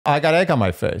I got egg on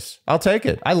my face. I'll take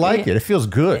it. I like it. It feels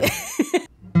good.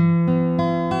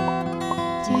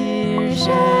 Dear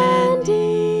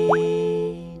Shandy.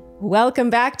 Welcome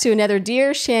back to another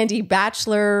Dear Shandy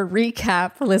Bachelor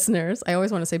recap, listeners. I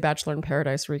always want to say Bachelor in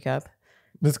Paradise recap.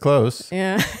 It's close.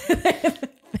 Yeah.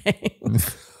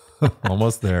 Thanks.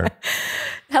 Almost there.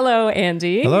 Hello,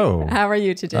 Andy. Hello. How are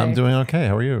you today? I'm doing okay.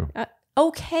 How are you?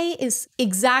 Okay is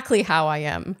exactly how I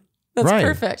am. That's right.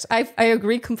 Perfect. I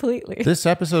agree completely. This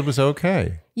episode was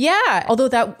okay. Yeah. Although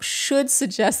that should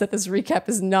suggest that this recap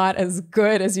is not as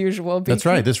good as usual. That's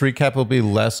right. This recap will be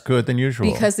less good than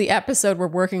usual. Because the episode we're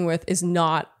working with is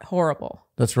not horrible.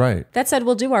 That's right. That said,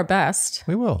 we'll do our best.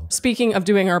 We will. Speaking of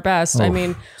doing our best, I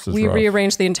mean, we rough.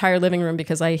 rearranged the entire living room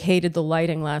because I hated the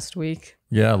lighting last week.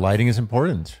 Yeah, lighting is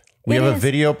important. We have a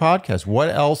video podcast. What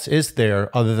else is there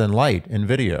other than light and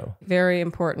video? Very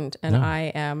important. And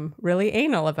I am really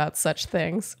anal about such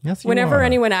things. Yes, you Whenever are.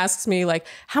 anyone asks me, like,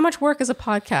 how much work is a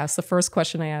podcast? The first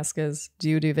question I ask is, do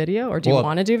you do video or do you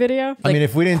want to do video? I mean,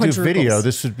 if we didn't do quadruples. video,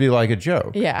 this would be like a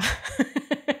joke. Yeah.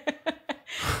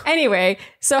 Anyway,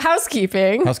 so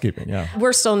housekeeping. Housekeeping, yeah.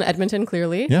 We're still in Edmonton,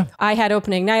 clearly. Yeah. I had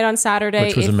opening night on Saturday.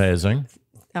 Which was amazing.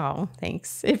 Oh,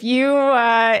 thanks. If you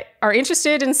are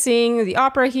interested in seeing the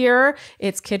opera here,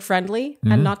 it's kid-friendly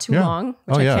and not too long.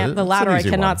 Which the latter I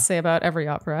cannot say about every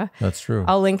opera. That's true.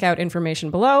 I'll link out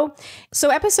information below.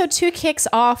 So episode 2 kicks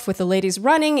off with the ladies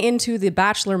running into the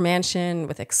Bachelor mansion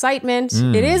with excitement.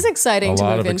 It is exciting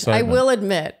to move in. I will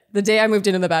admit, the day I moved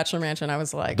into the Bachelor mansion, I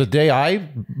was like... The day I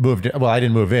moved in, well, I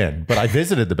didn't move in, but I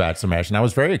visited the Bachelor mansion. I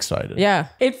was very excited. Yeah.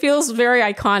 It feels very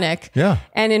iconic. Yeah.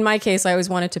 And in my case, I always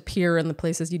wanted to peer in the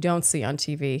places you don't see on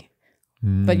TV.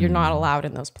 But you're not allowed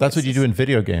in those places. That's what you do in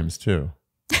video games, too.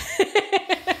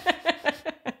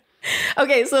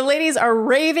 Okay, so the ladies are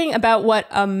raving about what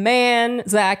a man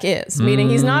Zach is, meaning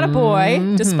he's not a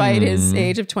boy, despite his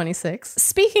age of 26.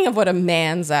 Speaking of what a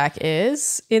man Zach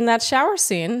is, in that shower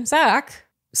scene, Zach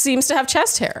seems to have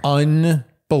chest hair.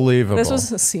 Unbelievable.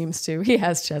 Seems to. He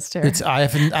has chest hair.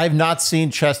 I've not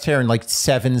seen chest hair in like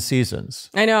 7 seasons.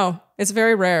 I know. It's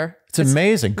very rare. It's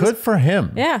amazing. Good for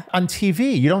him. Yeah. On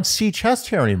TV, you don't see chest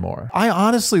hair anymore. I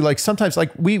honestly, like, sometimes,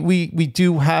 like, we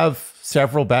do have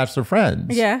several Bachelor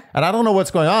friends. Yeah. And I don't know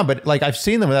what's going on, but like, I've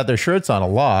seen them without their shirts on a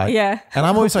lot. Yeah. And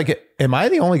I'm always like, am I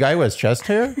the only guy who has chest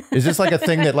hair? Is this like a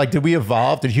thing that, like, did we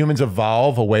evolve? Did humans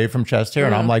evolve away from chest hair?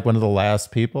 And I'm like one of the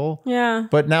last people. Yeah.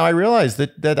 But now I realize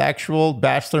that actual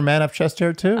Bachelor men have chest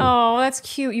hair too. Oh, that's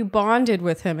cute. You bonded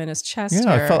with him in his chest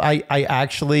hair. Yeah, I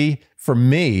actually, for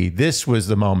me, this was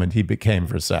the moment he became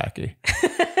Versace.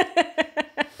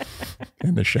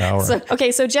 In the shower.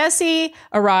 So Jesse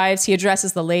arrives. He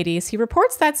addresses the ladies. He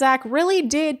reports that Zach really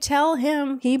did tell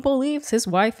him he believes his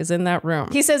wife is in that room.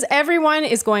 He says everyone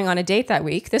is going on a date that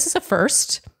week. This is a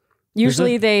first.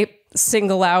 Usually they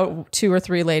single out 2 or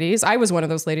 3 ladies. I was one of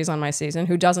those ladies on my season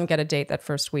who doesn't get a date that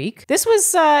first week. This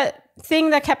was a thing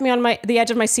that kept me on the edge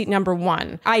of my seat, number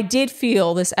 1. I did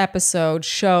feel this episode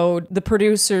showed the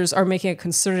producers are making a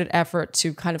concerted effort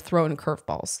to kind of throw in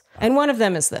curveballs. And one of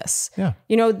them is this. Yeah.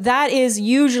 You know, that is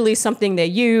usually something they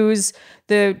use.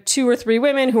 The 2 or 3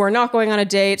 women who are not going on a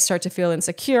date start to feel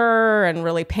insecure and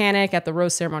really panic at the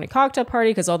rose ceremony cocktail party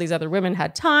because all these other women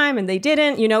had time and they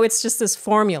didn't. You know, it's just this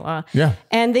formula. Yeah.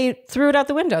 And they threw it out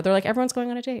the window. They're like, everyone's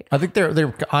going on a date. I think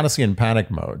they're honestly in panic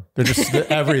mode. They're just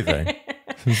everything.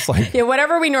 It's like, yeah,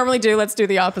 whatever we normally do, let's do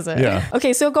the opposite. Yeah.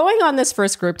 Okay, so going on this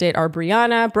first group date are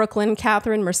Brianna, Brooklyn,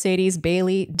 Catherine, Mercedes,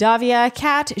 Bailey, Davia,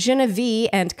 Kat, Genevieve,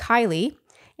 and Kylie.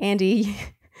 Andy,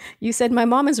 you said my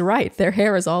mom is right. Their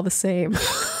hair is all the same.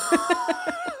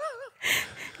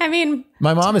 I mean...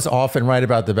 My mom is often right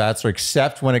about The Bachelor,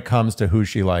 except when it comes to who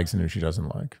she likes and who she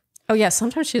doesn't like. Oh, yeah.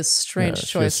 Sometimes she has strange choices.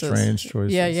 She has strange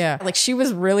choices. Yeah, yeah. Like she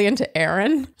was really into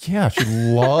Aaron. Yeah, she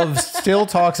still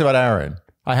talks about Aaron.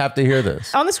 I have to hear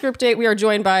this. On this group date, we are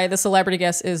joined by the celebrity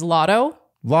guest is Latto.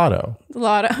 Latto.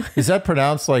 Is that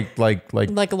pronounced like Latto? Like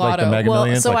the Mega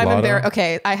Millions? So like I'm Latto? embarrassed.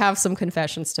 Okay, I have some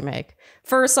confessions to make.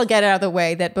 First, I'll get it out of the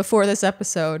way that before this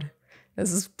episode,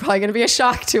 this is probably going to be a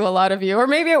shock to a lot of you, or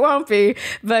maybe it won't be,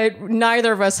 but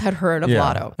neither of us had heard of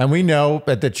Latto. And we know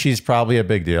that she's probably a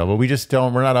big deal, but we just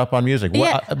we're not up on music.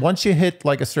 Yeah. Once you hit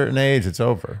like a certain age, it's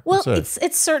over. Well,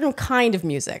 it's certain kind of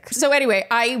music. So anyway,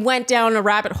 I went down a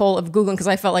rabbit hole of Googling because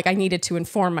I felt like I needed to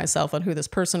inform myself on who this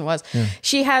person was. Yeah.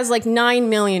 She has like 9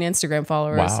 million Instagram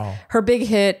followers. Wow. Her big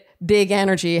hit, Big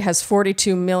Energy, has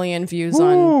 42 million views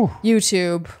on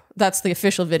YouTube. That's the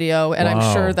official video. And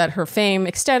I'm sure that her fame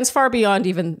extends far beyond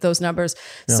even those numbers.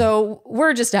 Yeah. So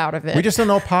we're just out of it. We just don't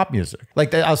know pop music.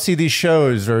 Like I'll see these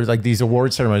shows or like these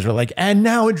award ceremonies where like, and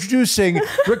now introducing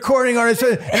recording artists.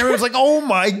 And everyone's like, oh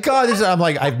my God. I'm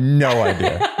like, I have no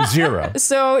idea. Zero.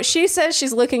 So she says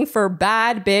she's looking for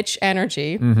bad bitch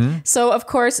energy. So of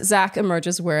course, Zach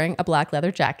emerges wearing a black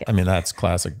leather jacket. I mean, that's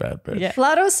classic bad bitch. Yeah.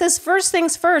 Latto says, first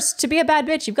things first, to be a bad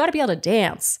bitch, you've got to be able to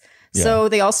dance. Yeah. So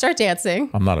they all start dancing.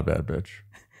 I'm not a bad bitch.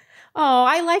 Oh,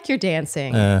 I like your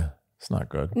dancing. It's not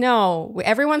good. No,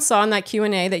 everyone saw in that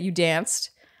Q&A that you danced.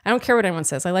 I don't care what anyone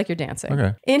says. I like your dancing.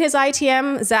 Okay. In his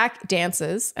ITM, Zach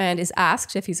dances and is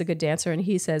asked if he's a good dancer. And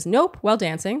he says, nope, while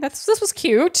dancing. This was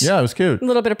cute. Yeah, it was cute. A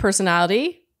little bit of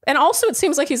personality. And also it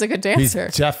seems like he's a good dancer.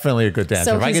 He's definitely a good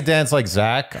dancer. So if I could dance like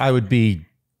Zach, I would be,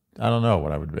 I don't know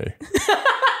what I would be.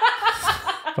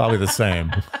 Probably the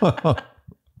same.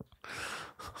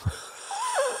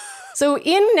 So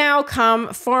in now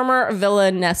come former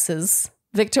villainesses,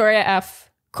 Victoria F.,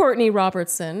 Courtney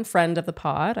Robertson, friend of the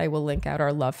pod. I will link out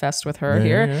our love fest with her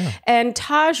here. Yeah. And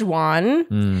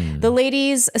Tajwan, the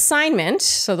ladies' assignment,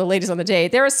 so the ladies on the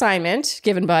date, their assignment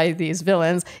given by these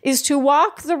villains is to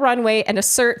walk the runway and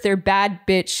assert their bad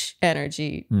bitch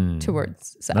energy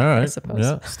towards Zach, I suppose.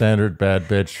 Yeah, standard bad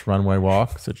bitch runway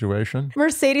walk situation.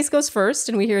 Mercedes goes first,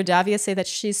 and we hear Davia say that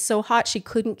she's so hot she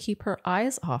couldn't keep her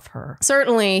eyes off her.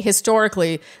 Certainly,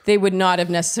 historically, they would not have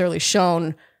necessarily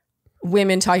shown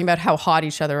women talking about how hot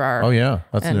each other are. Oh yeah,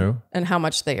 that's new. And how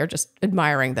much they are just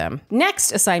admiring them.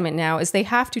 Next assignment now is they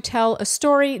have to tell a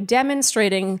story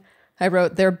demonstrating, I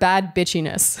wrote, their bad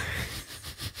bitchiness.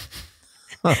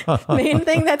 Main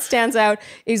thing that stands out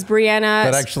is Brianna.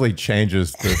 That actually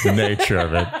changes the nature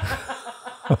of it.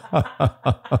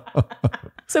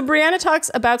 So Brianna talks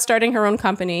about starting her own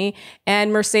company,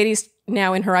 and Mercedes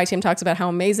now in her ITM talks about how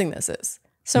amazing this is.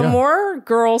 So more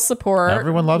girl support.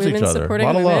 Everyone loves each other. A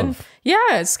lot of love. Yeah,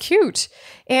 it's cute.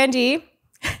 Andy,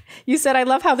 you said, I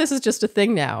love how this is just a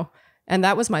thing now. And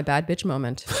that was my bad bitch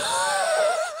moment.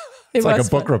 It's like a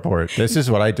book report. This is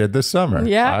what I did this summer.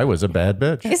 Yeah. I was a bad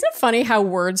bitch. Isn't it funny how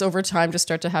words over time just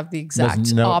start to have the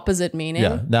exact opposite meaning?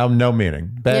 Yeah, now no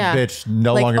meaning. Bad bitch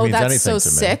no longer means anything to me. That's so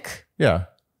sick. Yeah,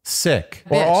 sick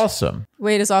Bitch. or awesome.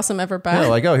 Wait, is awesome ever bad? Yeah,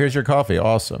 like, oh, here's your coffee.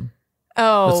 Awesome.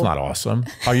 Oh. That's not awesome.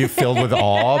 Are you filled with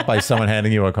awe by someone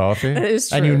handing you a coffee? That is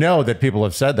true. And you know that people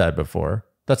have said that before.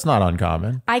 That's not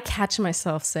uncommon. I catch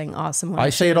myself saying awesome. When I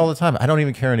say it all the time. I don't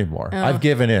even care anymore. Oh. I've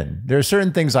given in. There are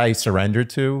certain things I surrender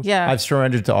to. Yeah. I've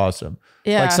surrendered to awesome.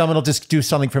 Yeah. Like someone will just do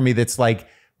something for me that's like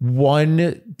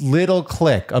one little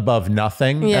click above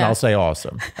nothing. And I'll say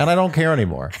awesome. And I don't care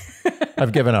anymore.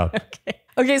 I've given up.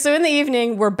 Okay, so in the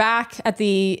evening, we're back at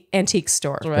the antique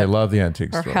store. Right? They love the antique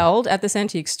store. Or held at this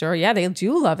antique store. Yeah, they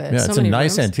do love it. Yeah, so it's a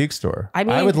nice rooms. antique store. I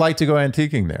mean, I would like to go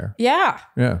antiquing there. Yeah.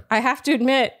 Yeah. I have to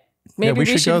admit, maybe we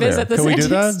should go visit there. this Can we do antique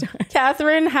that? store.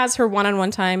 Catherine has her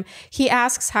one-on-one time. He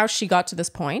asks how she got to this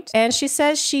point, and she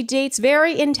says she dates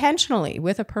very intentionally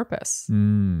with a purpose. I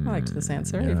liked this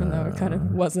answer, even though it kind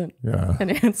of wasn't an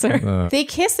answer. They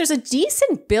kiss. There's a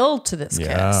decent build to this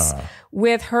kiss,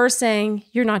 with her saying,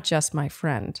 "You're not just my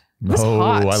friend." It was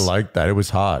hot. I like that. It was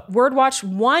hot. Word Watch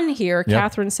 1 here,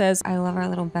 Catherine says, I love our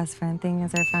little best friend thing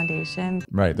as our foundation.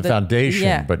 Right, the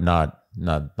foundation, but not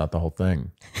the whole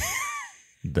thing.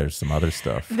 There's some other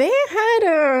stuff. They had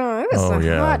it was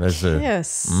a hot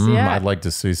kiss. I'd like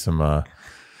to see some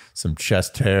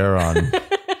chest hair on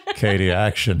Katie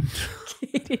action.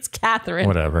 It's Catherine.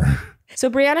 Whatever. So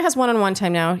Brianna has one-on-one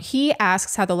time now. He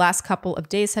asks how the last couple of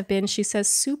days have been. She says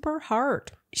super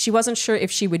hard. She wasn't sure if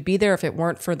she would be there if it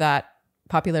weren't for that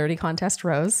popularity contest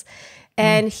rose.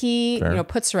 And he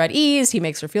puts her at ease. He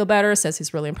makes her feel better, says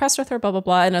he's really impressed with her, blah, blah,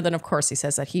 blah. And then, of course, he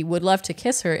says that he would love to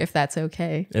kiss her if that's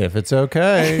okay. If it's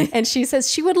okay. And she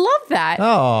says she would love that.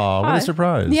 Oh, what a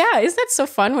surprise. Yeah. Isn't that so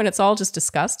fun when it's all just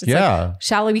discussed? It's like,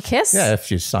 shall we kiss? Yeah,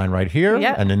 if you sign right here,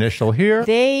 an initial here.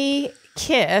 They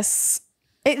kiss.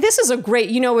 This is a great,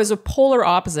 it was a polar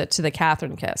opposite to the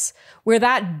Catherine kiss, where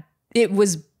it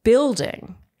was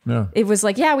building. Yeah. It was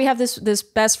like, we have this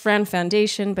best friend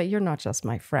foundation, but you're not just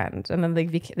my friend. And then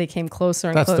they came closer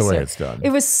and closer. That's the way it's done.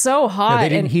 It was so hot. He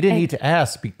didn't need to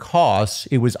ask because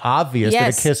it was obvious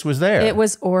that a kiss was there. It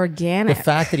was organic. The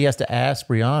fact that he has to ask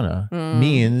Brianna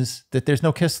means that there's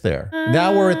no kiss there.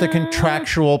 Now we're at the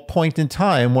contractual point in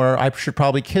time where I should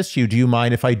probably kiss you. Do you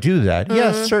mind if I do that?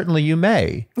 Yes, certainly you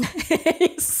may.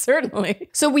 Certainly.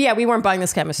 So we weren't buying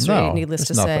this chemistry, needless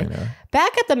to say. There.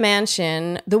 Back at the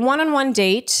mansion, the one-on-one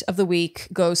date of the week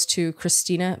goes to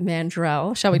Christina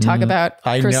Mandrell. Shall we talk about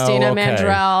Christina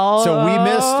Mandrell?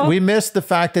 So we missed the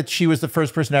fact that she was the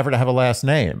first person ever to have a last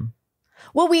name.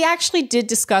 Well, we actually did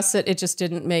discuss it. It just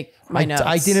didn't make my notes.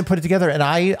 I didn't put it together. And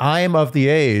I am of the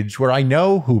age where I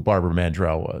know who Barbara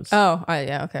Mandrell was. Oh,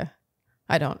 yeah, okay.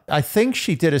 I don't. I think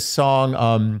she did a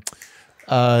song,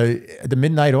 the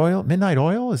Midnight Oil. Midnight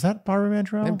Oil? Is that Barbara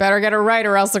Mandrell? You better get it right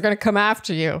or else they're going to come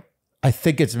after you. I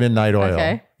think it's Midnight Oil.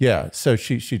 Okay. Yeah, so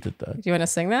she did that. Do you want to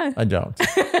sing that? I don't.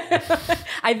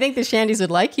 I think the Shandies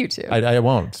would like you to. I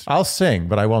won't. I'll sing,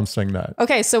 but I won't sing that.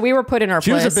 Okay, so we were put in our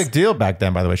She place. was a big deal back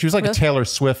then, by the way. She was like a Taylor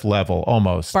Swift level,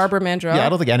 almost. Barbara Mandrell? Yeah, I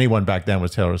don't think anyone back then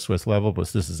was Taylor Swift level, but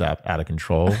this is out of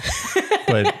control.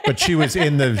 but she was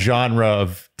in the genre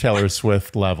of Taylor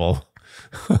Swift level.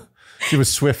 She was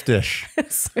Swiftish,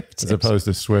 as opposed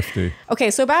to Swifty. Okay,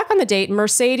 so back on the date,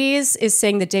 Mercedes is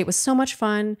saying the date was so much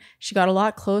fun. She got a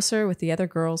lot closer with the other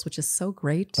girls, which is so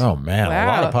great. Oh, man, a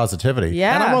lot of positivity.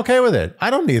 Yeah. And I'm okay with it.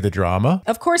 I don't need the drama.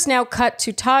 Of course, now cut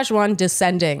to Tajwan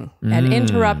descending and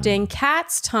interrupting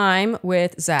Kat's time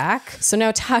with Zach. So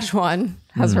now Tajwan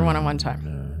has her one-on-one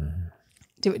time.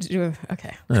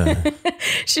 Okay.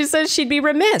 She says she'd be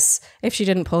remiss if she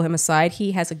didn't pull him aside.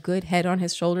 He has a good head on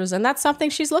his shoulders, and that's something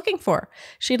she's looking for.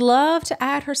 She'd love to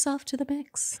add herself to the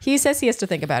mix. He says he has to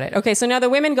think about it. Okay, so now the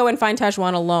women go and find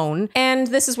Tajwan alone, and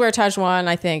this is where Tajwan,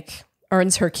 I think,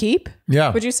 earns her keep.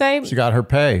 Yeah. Would you say? She got her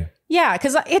pay. Yeah,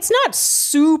 because it's not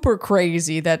super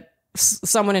crazy that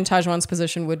someone in Tajwan's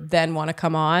position would then want to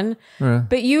come on. Yeah.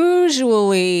 But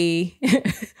usually,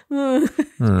 no,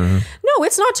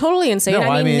 it's not totally insane. No,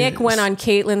 I mean, Nick went on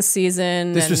Caitlin's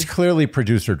season. This was clearly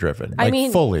producer driven. I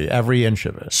mean, fully, every inch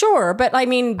of it. Sure. But I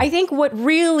mean, I think what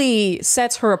really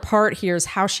sets her apart here is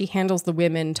how she handles the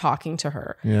women talking to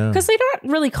her. Yeah. Because they're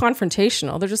not really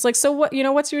confrontational. They're just like, so what,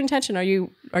 what's your intention? Are you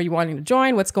wanting to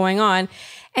join? What's going on?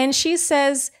 And she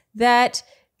says that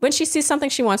when she sees something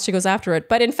she wants, she goes after it.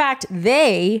 But in fact,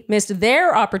 they missed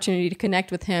their opportunity to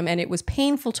connect with him, and it was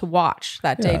painful to watch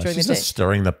that day during the day. She's just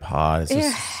stirring the pot. It's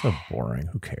just so boring.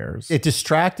 Who cares? It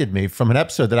distracted me from an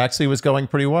episode that actually was going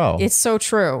pretty well. It's so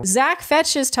true. Zach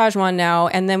fetches Tajwan now,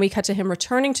 and then we cut to him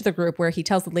returning to the group where he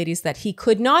tells the ladies that he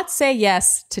could not say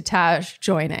yes to Taj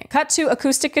joining. Cut to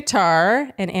acoustic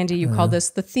guitar, and Andy, you called this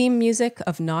the theme music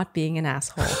of not being an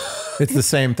asshole. It's the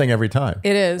same thing every time.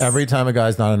 It is. Every time a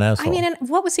guy's not an asshole. I mean, and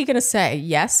what was he going to say?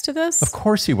 Yes to this? Of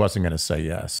course he wasn't going to say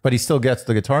yes, but he still gets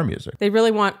the guitar music. They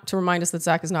really want to remind us that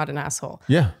Zach is not an asshole.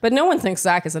 Yeah. But no one thinks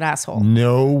Zach is an asshole.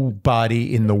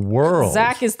 Nobody in the world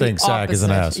thinks Zach is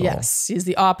an asshole. Yes, he's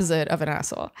the opposite of an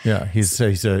asshole. Yeah, he's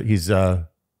a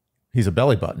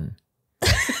belly button.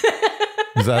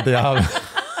 Is that the opposite?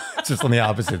 Just on the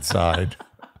opposite side.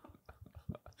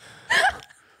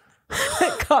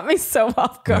 Caught me so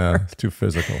off guard. Yeah, it's too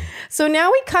physical. So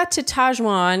now we cut to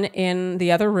Tajwan in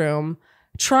the other room,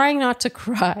 trying not to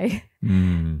cry.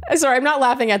 Sorry, I'm not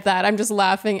laughing at that. I'm just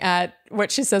laughing at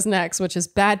what she says next, which is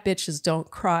bad bitches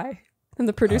don't cry. And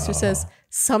the producer says,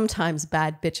 sometimes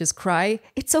bad bitches cry.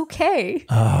 It's okay.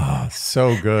 Oh,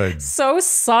 so good. So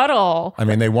subtle. I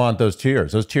mean, they want those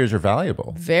tears. Those tears are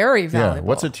valuable. Very valuable. Yeah.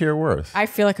 What's a tear worth? I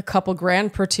feel like a couple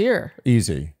grand per tear.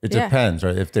 Easy. It depends,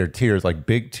 right? If they're tears, like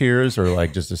big tears or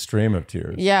like just a stream of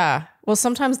tears. Yeah. Well,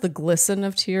 sometimes the glisten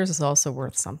of tears is also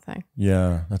worth something.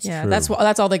 Yeah, that's true.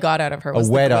 That's all they got out of her. Was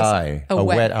a wet eye. A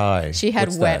wet eye. She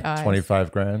had wet eyes.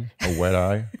 25 grand. A wet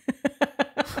eye.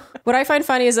 What I find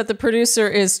funny is that the producer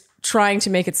is trying to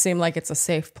make it seem like it's a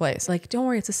safe place. Like, don't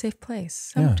worry, it's a safe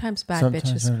place. Sometimes bad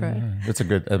bitches cry. It's a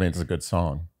good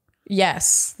song.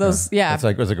 Yes. It's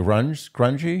like, was it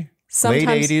grungy? Sometimes,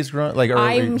 late 80s grunge? Like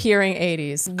early, I'm hearing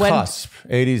 80s. Cusp,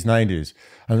 80s,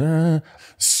 90s.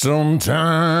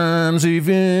 Sometimes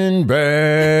even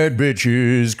bad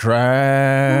bitches cry.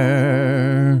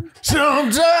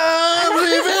 Sometimes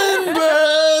even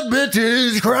bad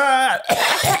bitches cry.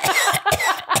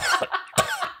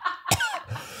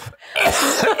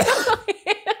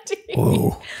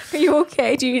 Whoa. Are you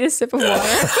okay? Do you need a sip of water?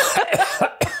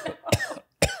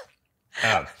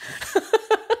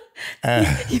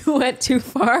 You went too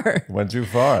far. Went too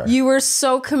far. You were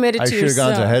so committed to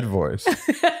yourself. I should have gone to head voice.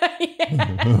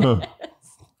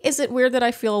 Is it weird that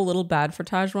I feel a little bad for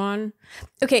Tajwan?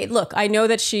 Okay, look, I know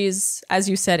that she's, as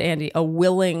you said, Andy, a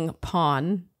willing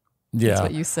pawn. Yeah, that's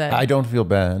what you said. I don't feel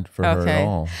bad for her at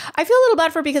all. I feel a little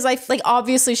bad for her because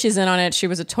obviously she's in on it. She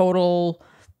was a total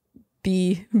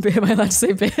am I allowed to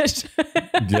say bitch?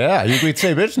 Yeah, you could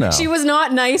say bitch now. She was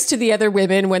not nice to the other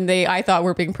women when I thought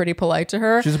were being pretty polite to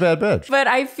her. She's a bad bitch. But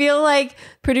I feel like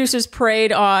producers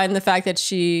preyed on the fact that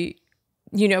she,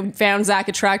 found Zach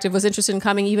attractive, was interested in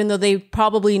coming, even though they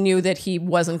probably knew that he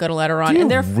wasn't going to let her on. Do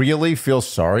you really feel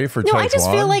sorry for Tajwan? No, I just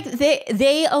feel like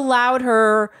they allowed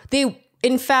her, they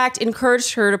in fact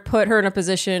encouraged her to put her in a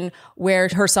position where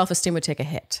her self-esteem would take a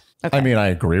hit. Okay. I mean, I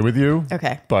agree with you.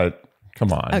 Okay. But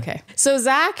come on. Okay. So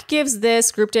Zach gives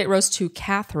this group date rose to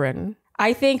Catherine.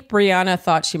 I think Brianna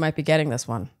thought she might be getting this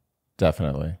one.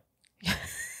 Definitely.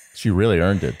 She really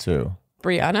earned it too.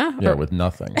 Brianna? Yeah, with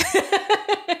nothing.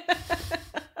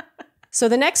 So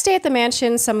the next day at the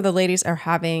mansion, some of the ladies are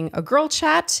having a girl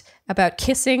chat about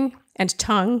kissing and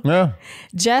tongue. Yeah.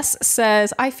 Jess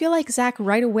says, I feel like Zach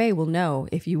right away will know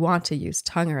if you want to use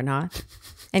tongue or not.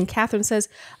 And Catherine says,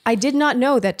 I did not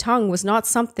know that tongue was not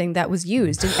something that was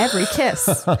used in every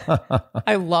kiss.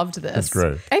 I loved this. That's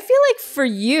great. I feel like for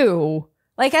you,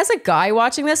 like as a guy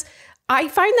watching this, I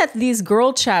find that these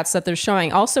girl chats that they're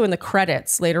showing, also in the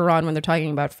credits later on when they're talking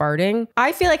about farting,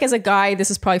 I feel like as a guy, this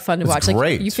is probably fun to watch.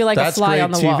 Great. Like you feel like that's a fly great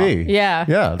on the TV. wall. Yeah.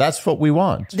 Yeah, that's what we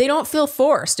want. They don't feel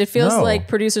forced. It feels No. like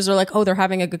producers are like, oh, they're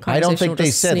having a good I conversation. don't think We'll they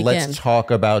just said, sneak let's in.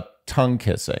 talk about tongue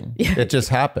kissing. It just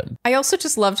happened. I also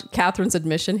just loved Catherine's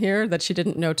admission here that she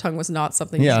didn't know tongue was not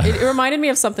something. Yeah. It reminded me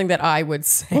of something that I would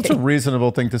say. What's a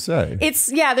reasonable thing to say?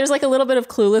 There's like a little bit of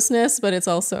cluelessness, but it's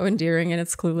also endearing in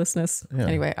its cluelessness. Yeah.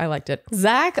 Anyway, I liked it.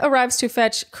 Zach arrives to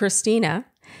fetch Christina.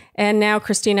 And now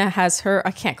Christina has her,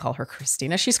 I can't call her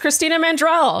Christina. She's Christina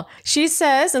Mandrell. She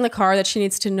says in the car that she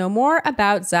needs to know more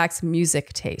about Zach's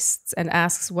music tastes and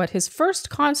asks what his first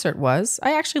concert was.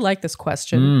 I actually like this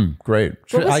question. Great.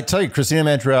 I tell you, Christina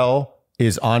Mandrell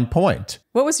is on point.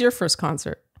 What was your first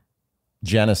concert?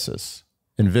 Genesis,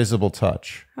 Invisible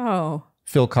Touch. Oh.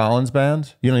 Phil Collins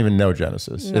Band? You don't even know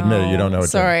Genesis. Admit it, you don't know it.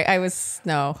 Sorry, I was,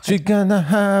 no. She's gonna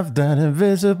have that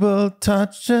invisible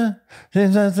touch.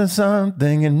 She's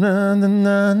something and na na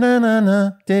na na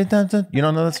na. You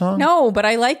don't know that song? No, but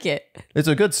I like it. It's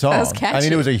a good song. That was catchy. I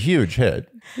mean, it was a huge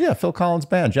hit. Yeah, Phil Collins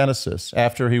Band, Genesis.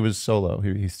 After he was solo,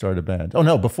 he started a band. Oh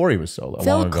no, before he was solo.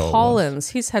 Phil long ago it was. Collins,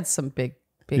 he's had some big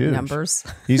Huge. numbers.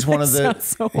 He's one of the. Sounds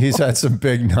so He's had some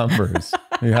big numbers.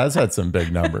 He has had some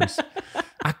big numbers.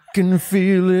 I can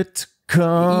feel it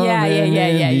coming.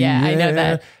 Yeah. I know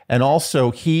that. And also,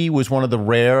 he was one of the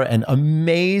rare and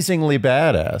amazingly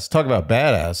badass. Talk about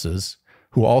badasses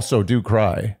who also do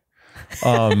cry.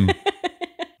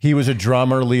 He was a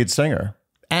drummer, lead singer,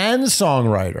 and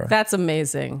songwriter. That's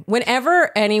amazing.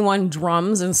 Whenever anyone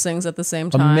drums and sings at the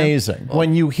same time. Amazing.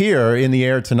 When you hear In the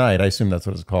Air Tonight, I assume that's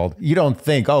what it's called, you don't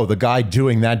think, oh, the guy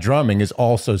doing that drumming is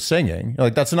also singing. You're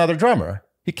like, that's another drummer.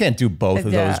 He can't do both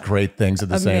of those great things at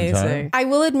the same time. I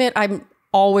will admit, I'm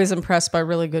always impressed by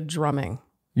really good drumming.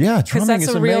 Yeah, drumming is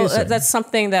amazing. That's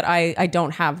something that I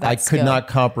don't have that I could not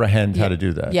comprehend how to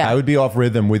do that. Yeah. I would be off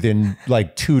rhythm within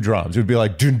like 2 drums. It would be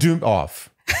like, doom, doom, off.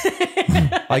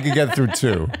 I could get through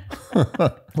 2.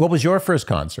 What was your first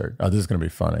concert? Oh, this is going to be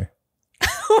funny.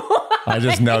 I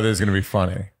just know this is going to be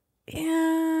funny.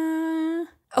 Yeah.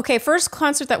 Okay, first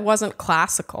concert that wasn't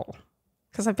classical.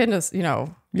 Because I've been to,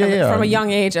 from a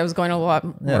young age, I was going to a lot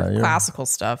more classical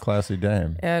stuff. Classy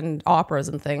dame. And operas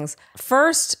and things.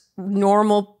 First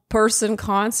normal person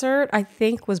concert, I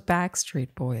think, was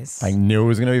Backstreet Boys. I knew it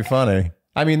was going to be funny.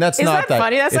 I mean, that's not that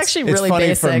funny. That's actually really funny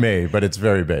basic for me, but it's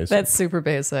very basic. That's super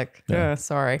basic. Yeah.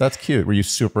 Sorry. That's cute. Were you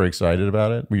super excited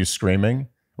about it? Were you screaming?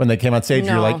 When they came on stage, you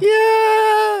were No. like,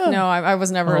 yeah! No, I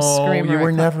was never a screamer. You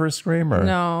were never a screamer.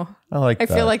 No. I like that.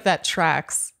 I feel like that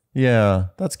tracks. Yeah,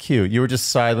 that's cute. You were just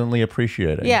silently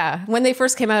appreciating. Yeah. When they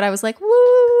first came out, I was like, woo.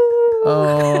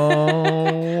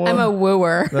 Oh. I'm a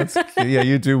wooer. That's cute. Yeah,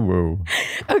 you do woo.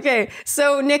 Okay.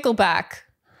 So Nickelback.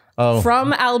 Oh.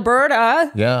 From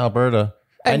Alberta. Yeah, Alberta.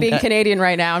 I'm being Canadian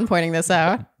right now and pointing this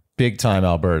out. Big time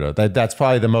Alberta. That's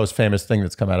probably the most famous thing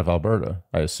that's come out of Alberta,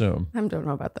 I assume. I don't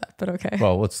know about that, but okay.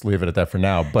 Well, let's leave it at that for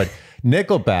now. But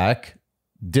Nickelback,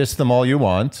 diss them all you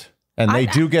want. And they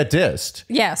do get dissed.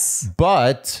 Yes.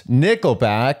 But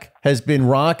Nickelback has been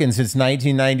rocking since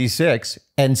 1996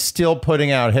 and still putting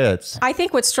out hits. I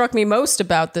think what struck me most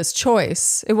about this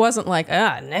choice, it wasn't like,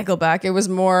 Nickelback. It was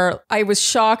more, I was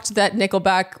shocked that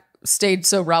Nickelback stayed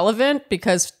so relevant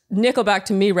because Nickelback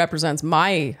to me represents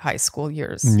my high school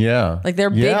years. Yeah. Like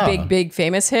their big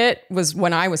famous hit was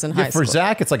when I was in high school. For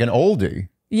Zach, it's like an oldie.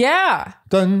 Yeah.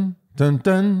 Dun, dun,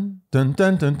 dun, dun,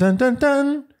 dun, dun, dun, dun,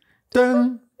 dun,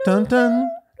 dun. Dun dun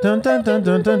dun dun dun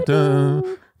dun dun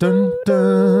dun dun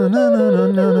dun na na na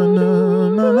na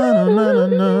na na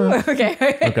na.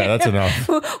 Okay, that's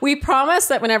enough. We promised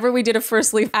that whenever we did a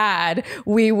First Leaf ad,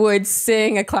 we would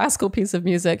sing a classical piece of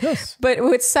music. Yes. But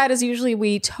what's sad is usually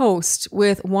we toast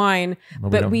with wine,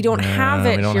 but we don't have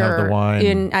it here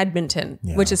in Edmonton,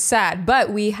 which is sad.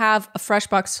 But we have a fresh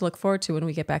box to look forward to when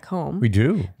we get back home. We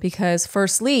do. Because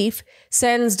First Leaf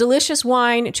sends delicious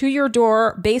wine to your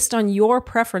door based on your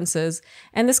preferences.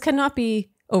 And this cannot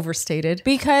be overstated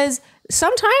because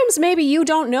sometimes maybe you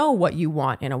don't know what you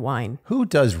want in a wine. Who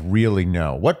does really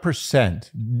know? What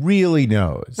percent really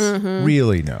knows?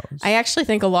 Really knows? I actually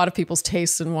think a lot of people's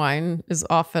taste in wine is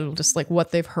often just like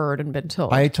what they've heard and been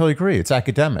told. I totally agree. It's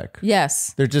academic.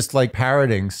 Yes. They're just like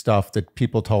parroting stuff that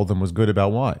people told them was good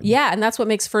about wine. Yeah, and that's what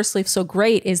makes First Leaf so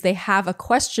great is they have a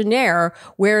questionnaire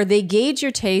where they gauge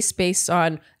your taste based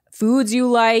on foods you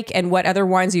like and what other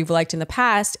wines you've liked in the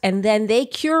past. And then they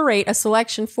curate a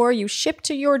selection for you, shipped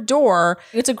to your door.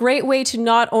 It's a great way to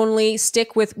not only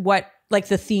stick with what like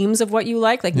the themes of what you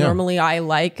like. Normally I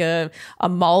like a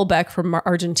Malbec from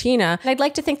Argentina. And I'd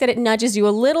like to think that it nudges you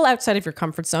a little outside of your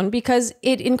comfort zone because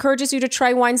it encourages you to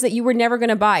try wines that you were never going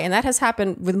to buy. And that has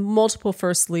happened with multiple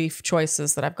First Leaf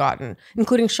choices that I've gotten,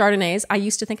 including Chardonnays. I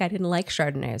used to think I didn't like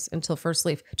Chardonnays until First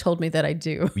Leaf told me that I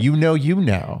do. You know.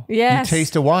 Yes. You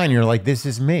taste a wine, you're like, this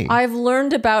is me. I've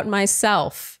learned about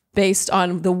myself based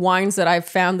on the wines that I've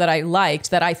found that I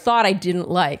liked that I thought I didn't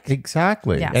like.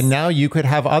 Exactly. Yes. And now you could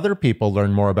have other people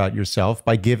learn more about yourself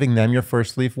by giving them your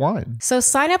First Leaf wine. So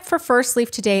sign up for First Leaf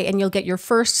today and you'll get your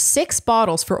first 6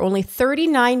 bottles for only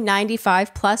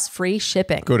 $39.95 plus free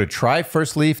shipping. Go to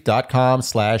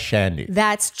tryfirstleaf.com/Shandy.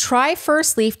 That's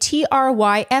tryfirstleaf,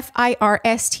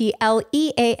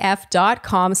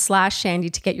 tryfirstleaf.com/Shandy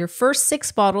to get your first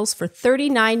 6 bottles for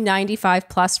 $39.95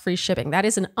 plus free shipping. That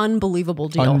is an unbelievable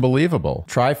deal. Unbelievable.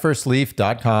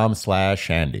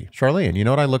 Tryfirstleaf.com/Shandy. Charlene, you know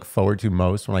what I look forward to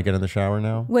most when I get in the shower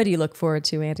now? What do you look forward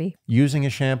to, Andy? Using a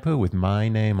shampoo with my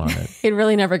name on it. It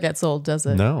really never gets old, does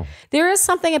it? No. There is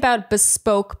something about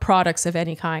bespoke products of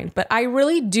any kind, but I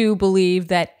really do believe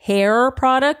that hair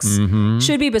products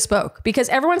should be bespoke because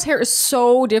everyone's hair is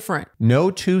so different.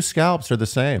 No two scalps are the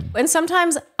same. And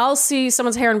sometimes I'll see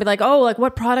someone's hair and be like, oh, like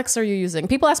what products are you using?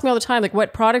 People ask me all the time, like,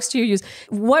 what products do you use?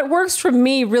 What works for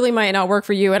me really might not work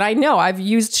for you. And I know I've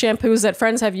used shampoos that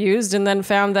friends have used and then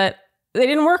found that they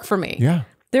didn't work for me. Yeah.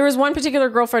 There was one particular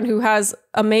girlfriend who has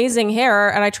amazing hair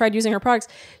and I tried using her products.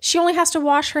 She only has to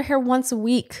wash her hair once a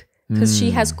week because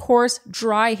she has coarse,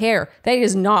 dry hair. That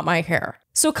is not my hair.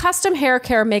 So custom hair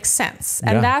care makes sense.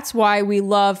 And that's why we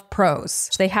love Pros.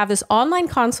 They have this online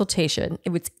consultation.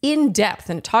 It's in depth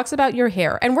and it talks about your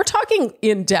hair. And we're talking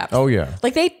in depth. Oh, yeah.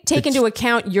 Like they take into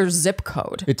account your zip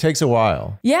code. It takes a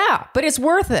while. Yeah, but it's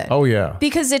worth it. Oh, yeah.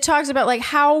 Because it talks about like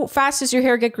how fast does your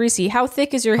hair get greasy? How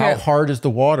thick is your hair? How hard is the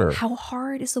water? How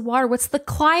hard is the water? What's the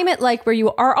climate like where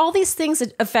you are? All these things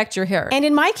that affect your hair. And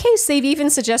in my case, they've even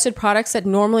suggested products that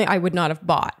normally I would not have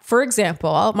bought. For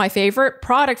example, my favorite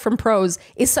product from Pros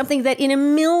is something that in a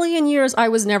million years I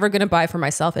was never going to buy for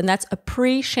myself, and that's a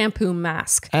pre-shampoo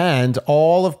mask. And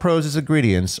all of Proz's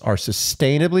ingredients are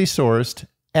sustainably sourced,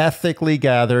 ethically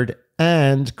gathered,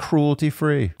 and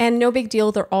cruelty-free. And no big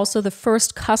deal, they're also the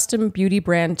first custom beauty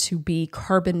brand to be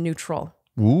carbon neutral.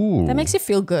 Ooh. That makes you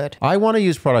feel good. I want to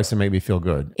use products that make me feel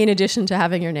good. In addition to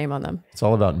having your name on them. It's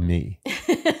all about me.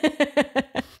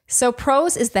 So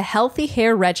Pros is the healthy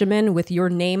hair regimen with your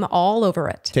name all over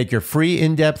it. Take your free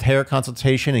in-depth hair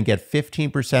consultation and get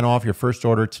 15% off your first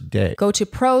order today. Go to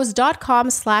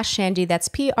pros.com/Shandy. That's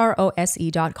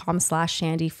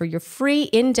PROSE.com/Shandy for your free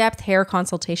in-depth hair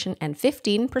consultation and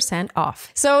 15%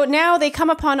 off. So now they come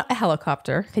upon a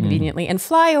helicopter, conveniently, and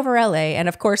fly over LA. And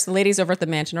of course, the ladies over at the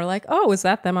mansion are like, oh, is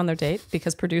that them on their date?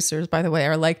 Because producers, by the way,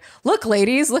 are like, look,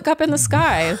 ladies, look up in the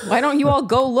sky. Why don't you all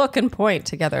go look and point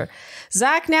together?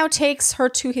 Zach now takes her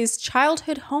to his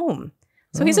childhood home.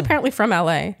 So he's apparently from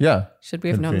LA. Yeah. Should we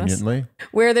have known this? Conveniently.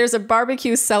 Where there's a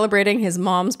barbecue celebrating his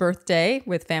mom's birthday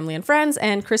with family and friends.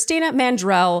 And Christina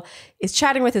Mandrell is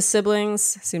chatting with his siblings.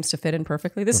 Seems to fit in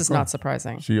perfectly. This is not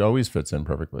surprising. She always fits in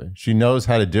perfectly. She knows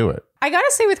how to do it. I got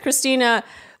to say with Christina,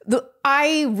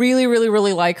 I really, really,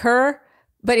 really like her.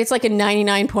 But it's like a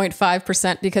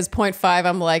 99.5% because 0.5,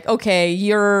 I'm like, okay,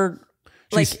 you're...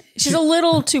 She's a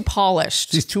little too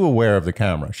polished. She's too aware of the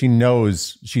camera. She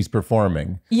knows she's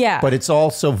performing. Yeah. But it's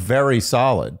also very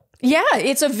solid. Yeah,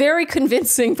 it's a very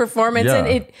convincing performance. Yeah.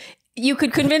 And you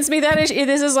could convince me that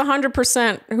this is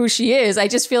 100% who she is. I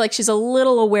just feel like she's a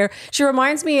little aware. She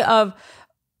reminds me of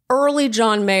early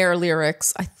John Mayer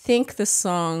lyrics. I think the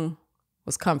song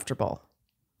was Comfortable.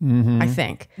 I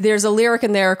think. There's a lyric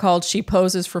in there called She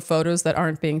Poses for Photos That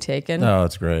Aren't Being Taken. Oh,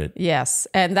 that's great. Yes.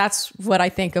 And that's what I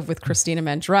think of with Christina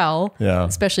Mandrell,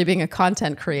 especially being a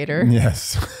content creator.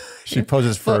 Yes. She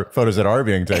poses for photos that are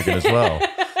being taken as well.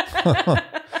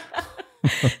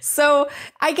 So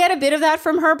I get a bit of that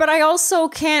from her, but I also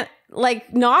can't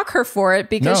knock her for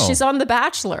it because she's on The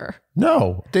Bachelor.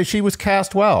 No, she was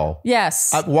cast well.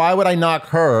 Yes. Why would I knock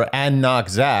her and knock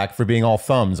Zach for being all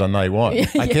thumbs on night one?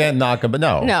 I can't knock him, but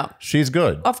no, she's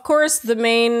good. Of course, the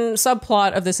main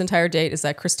subplot of this entire date is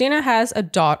that Christina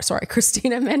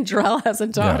Mandrell has a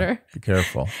daughter. Yeah, be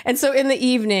careful. And so in the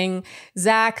evening,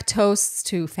 Zach toasts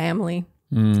to family.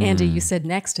 Andy, you said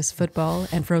next is football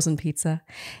and frozen pizza.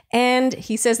 And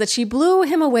he says that she blew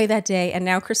him away that day. And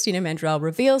now Christina Mandrell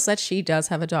reveals that she does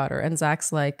have a daughter. And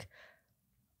Zach's like,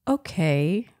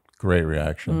 okay. Great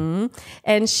reaction.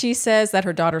 And she says that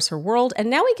her daughter's her world. And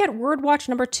now we get word watch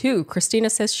number 2. Christina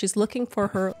says she's looking for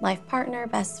her life partner,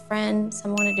 best friend,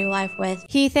 someone to do life with.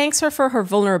 He thanks her for her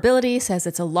vulnerability, says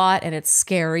it's a lot and it's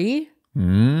scary.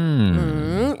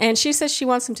 And she says she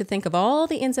wants him to think of all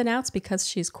the ins and outs because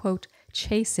she's, quote,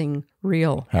 chasing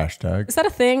real. Hashtag. Is that a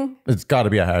thing? It's got to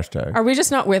be a hashtag. Are we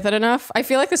just not with it enough? I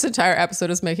feel like this entire episode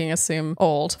is making us seem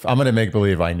old. I'm going to make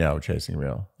believe I know chasing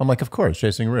real. I'm like, of course,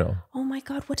 chasing real. Oh my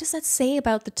God, what does that say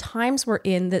about the times we're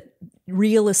in that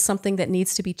real is something that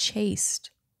needs to be chased?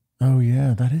 Oh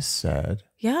yeah, that is sad.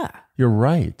 Yeah. You're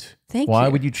right. Thank you. Why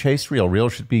would you chase real? Real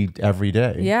should be every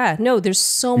day. Yeah. No, there's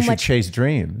so much. You should chase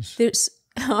dreams.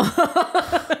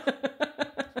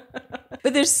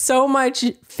 But there's so much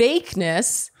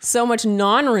fakeness, so much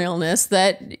non-realness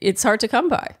that it's hard to come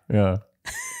by. Yeah.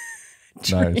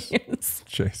 Nice.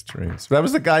 Chase dreams. That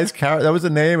was the guy's character. That was the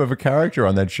name of a character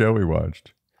on that show we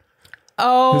watched.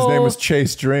 Oh. His name was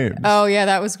Chase Dreams. Oh, yeah,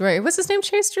 that was great. What's his name?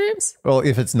 Chase Dreams? Well,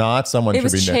 if it's not, someone should be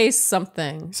named. It was Chase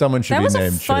something. Someone should be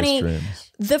named Chase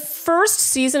Dreams. The first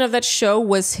season of that show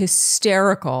was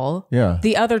hysterical. Yeah.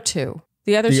 The other two.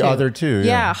 The other two.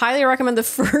 Yeah. Highly recommend the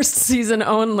first season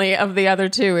only of the other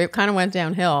two. It kind of went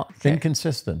downhill. Okay.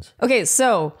 Inconsistent. Okay,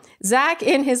 so Zach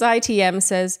in his ITM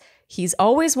says he's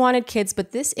always wanted kids,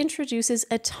 but this introduces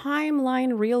a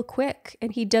timeline real quick.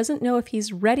 And he doesn't know if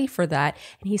he's ready for that.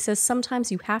 And he says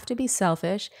sometimes you have to be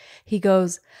selfish. He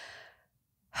goes,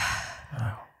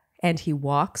 and he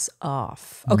walks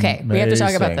off. Okay, amazing. We have to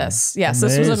talk about this. Yes,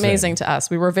 This was amazing to us.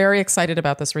 We were very excited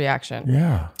about this reaction.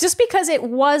 Yeah. Just because it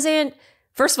wasn't,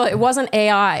 first of all, it wasn't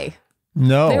AI.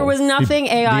 No. There was nothing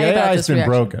AI about this reaction. The AI has been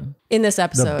broken. In this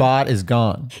episode. The bot is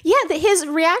gone. Yeah, his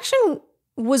reaction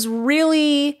was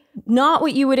really not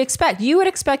what you would expect. You would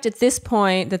expect at this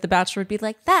point that the Bachelor would be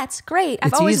like, that's great.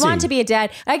 I've always wanted to be a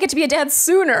dad. I get to be a dad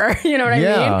sooner. You know what I mean?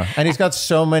 Yeah. And he's got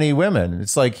so many women.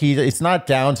 It's like it's not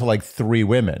down to like 3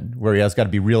 women where he has got to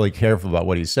be really careful about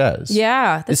what he says.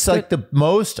 Yeah. It's like the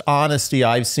most honesty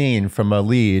I've seen from a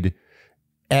lead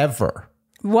ever.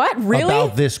 What? Really?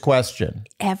 About this question.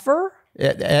 Ever?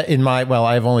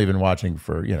 I've only been watching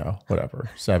for,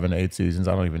 7, 8 seasons.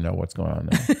 I don't even know what's going on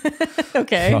now.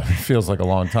 Okay. It feels like a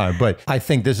long time. But I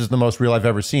think this is the most real I've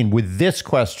ever seen with this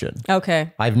question.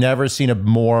 Okay. I've never seen a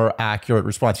more accurate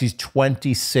response. He's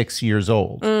 26 years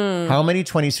old. How many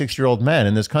 26-year-old men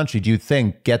in this country do you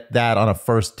think get that on a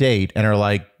first date and are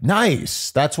like,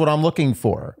 nice, that's what I'm looking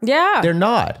for? Yeah. They're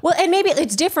not. Well, and maybe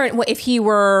it's different if he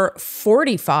were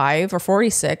 45 or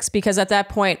 46, because at that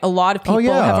point, a lot of people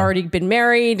have already been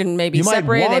married and maybe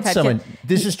separated. Might want someone.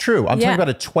 This is true. I'm talking about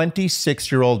a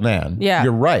 26-year-old man. Yeah.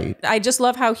 You're right. I just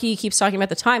love how he keeps talking about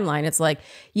the timeline. It's like,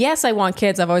 yes, I want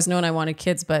kids. I've always known I wanted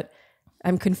kids, but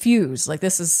I'm confused. Like,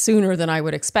 this is sooner than I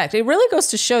would expect. It really goes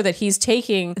to show that he's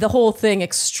taking the whole thing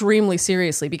extremely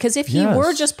seriously, because if he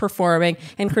were just performing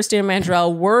and Christina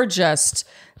Mandrell were just,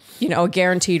 a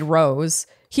guaranteed rose,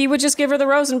 he would just give her the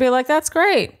rose and be like, that's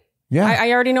great. Yeah.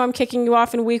 I already know I'm kicking you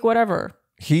off in week whatever.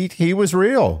 He was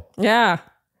real. Yeah.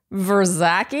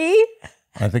 Verzaki?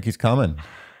 I think he's coming.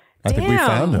 I think we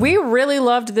found him. We really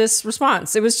loved this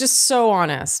response. It was just so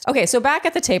honest. Okay, so back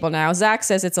at the table now, Zach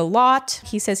says it's a lot.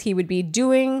 He says he would be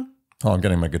doing... Oh, I'm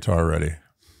getting my guitar ready.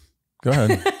 Go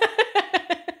ahead.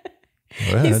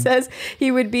 He says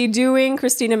he would be doing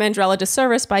Christina Mandrell a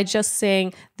disservice by just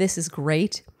saying, this is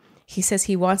great. He says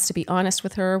he wants to be honest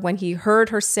with her. When he heard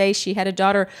her say she had a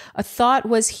daughter, a thought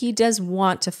was he does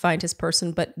want to find his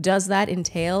person, but does that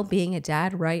entail being a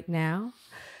dad right now?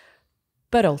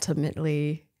 But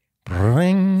ultimately...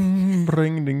 Bring,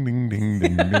 ding, ding, ding,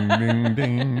 ding, ding,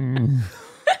 ding.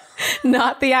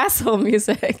 Not the asshole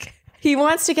music. He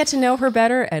wants to get to know her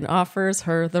better and offers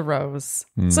her the rose.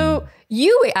 So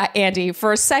you, Andy,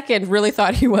 for a second really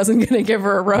thought he wasn't going to give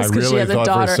her a rose because she has a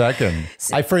daughter.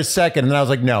 For a second, and I was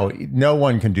like, no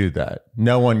one can do that.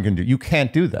 No one can do. You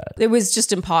can't do that. It was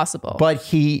just impossible. But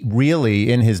he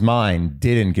really, in his mind,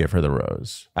 didn't give her the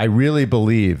rose. I really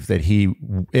believe that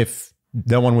if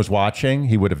no one was watching,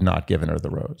 he would have not given her the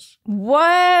rose.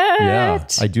 What? Yeah,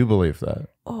 I do believe that.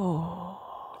 Oh.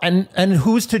 And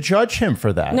who's to judge him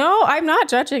for that? No, I'm not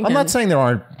judging him. I'm not saying there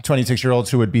aren't 26-year-olds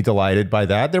who would be delighted by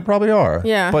that. There probably are.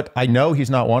 Yeah. But I know he's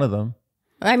not one of them.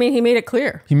 I mean, he made it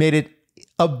clear. He made it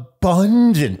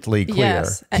abundantly clear.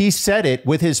 Yes. He said it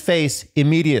with his face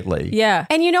immediately. Yeah.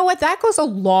 And you know what? That goes a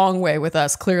long way with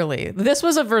us, clearly. This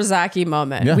was a Versace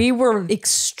moment. Yeah. We were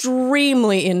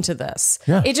extremely into this.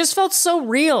 Yeah. It just felt so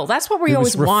real. That's what we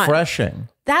always want. Refreshing.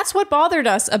 That's what bothered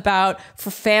us about for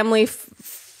family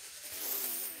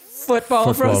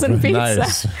football frozen pizza.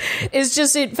 Nice. It's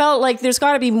just, it felt like there's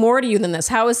got to be more to you than this.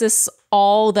 How is this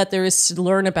all that there is to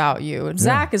learn about you? And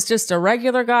Zach is just a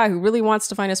regular guy who really wants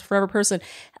to find his forever person.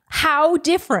 How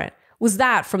different was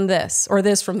that from this or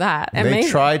this from that? They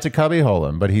Amazing. tried to cubbyhole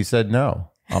him, but he said, no,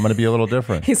 I'm going to be a little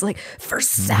different. He's like, for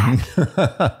Zach.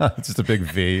 It's just a big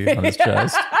V on his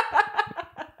chest.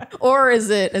 Or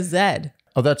is it a Z?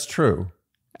 Oh, that's true.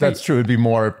 That's true. It'd be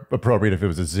more appropriate if it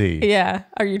was a Z. Yeah.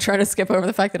 Are you trying to skip over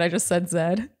the fact that I just said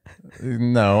Z?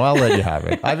 No, I'll let you have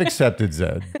it. I've accepted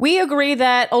Z. We agree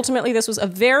that ultimately this was a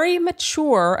very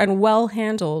mature and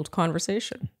well-handled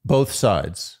conversation. Both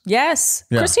sides. Yes.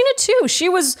 Yeah. Christina, too. She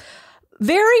was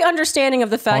very understanding of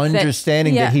the fact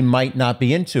that he might not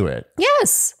be into it.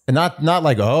 Yes. And not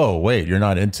like, oh, wait, you're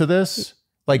not into this?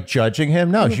 Like judging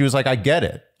him? No, she was like, I get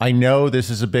it. I know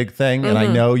this is a big thing and I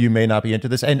know you may not be into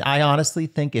this. And I honestly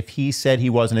think if he said he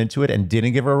wasn't into it and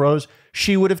didn't give her a rose,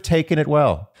 she would have taken it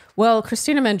well. Well,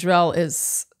 Christina Mandrell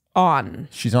is on.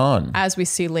 She's on. As we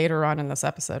see later on in this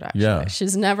episode, actually. Yeah.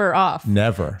 She's never off.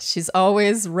 Never. She's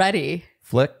always ready.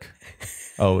 Flick.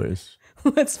 Always.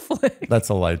 Let's flick. That's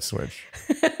a light switch.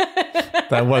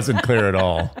 That wasn't clear at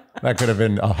all. That could have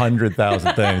been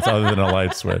 100,000 things other than a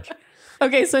light switch.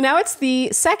 Okay, so now it's the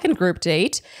second group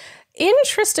date.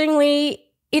 Interestingly,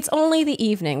 it's only the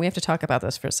evening. We have to talk about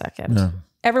this for a second. Yeah.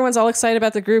 Everyone's all excited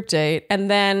about the group date,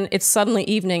 and then it's suddenly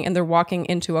evening and they're walking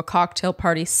into a cocktail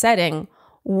party setting.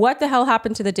 What the hell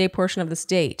happened to the day portion of this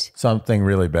date? Something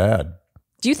really bad.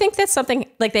 Do you think that's something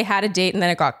like they had a date and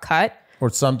then it got cut? Or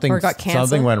something, got canceled?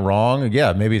 something went wrong.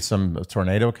 Yeah, maybe a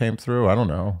tornado came through. I don't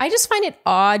know. I just find it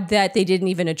odd that they didn't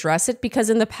even address it,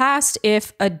 because in the past,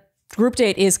 if a group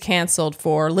date is canceled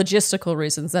for logistical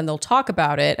reasons, then they'll talk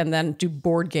about it and then do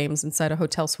board games inside a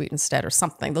hotel suite instead or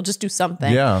something. They'll just do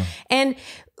something. Yeah. And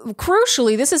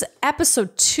crucially, this is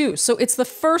episode 2. So it's the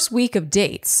first week of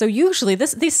dates. So usually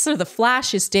these are the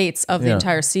flashiest dates of the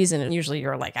entire season. And usually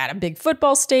you're like at a big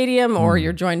football stadium or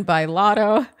you're joined by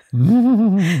Latto.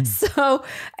 So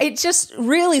it just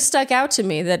really stuck out to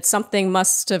me that something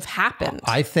must have happened.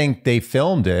 I think they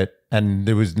filmed it and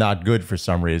it was not good for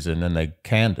some reason and they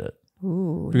canned it.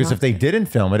 Ooh, because if they didn't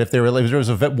film it, if there was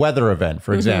a weather event,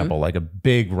 for example, like a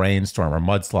big rainstorm or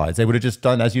mudslides, they would have just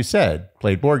done, as you said,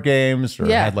 played board games or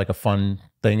had like a fun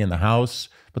thing in the house.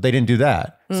 But they didn't do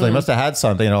that. So they must have had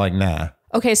something and they're like, nah.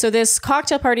 Okay, so this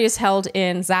cocktail party is held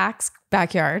in Zach's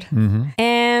backyard.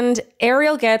 And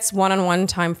Ariel gets one-on-one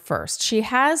time first. She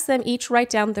has them each write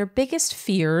down their biggest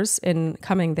fears in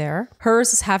coming there.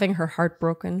 Hers is having her heart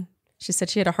broken. She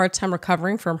said she had a hard time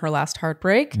recovering from her last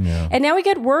heartbreak. Yeah. And now we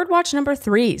get word watch number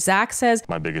 3. Zach says,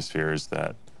 my biggest fear is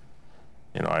that,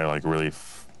 I like really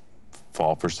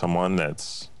fall for someone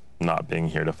that's not being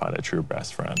here to find a true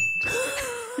best friend.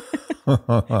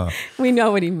 We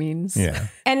know what he means. Yeah.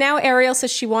 And now Ariel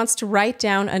says she wants to write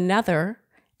down another.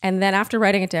 And then after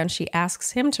writing it down, she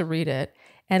asks him to read it.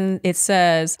 And it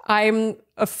says, I'm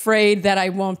afraid that I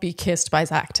won't be kissed by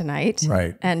Zach tonight.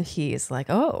 Right. And he's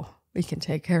like, oh, we can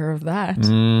take care of that.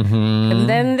 And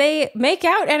then they make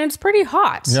out and it's pretty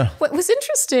hot. Yeah. What was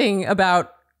interesting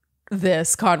about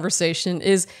this conversation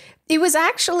is it was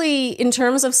actually, in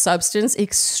terms of substance,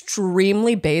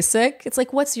 extremely basic. It's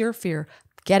like, what's your fear?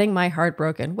 Getting my heart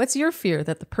broken. What's your fear?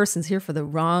 That the person's here for the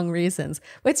wrong reasons.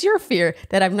 What's your fear?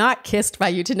 That I'm not kissed by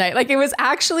you tonight. Like, it was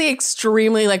actually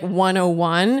extremely like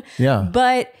 101. Yeah.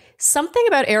 But something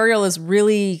about Ariel is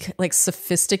really like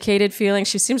sophisticated feeling.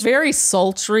 She seems very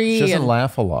sultry. She doesn't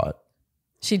laugh a lot.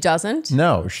 She doesn't?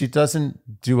 No, she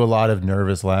doesn't do a lot of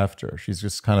nervous laughter. She's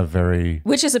just kind of very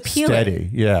which is appealing.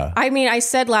 Steady, yeah. I mean, I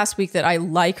said last week that I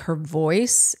like her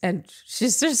voice, and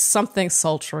there's something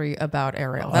sultry about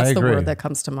Ariel. That's the word that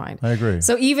comes to mind. I agree.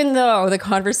 So even though the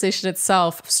conversation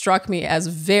itself struck me as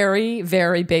very,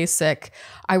 very basic,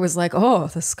 I was like, oh,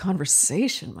 this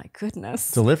conversation, my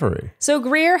goodness. Delivery. So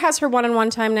Greer has her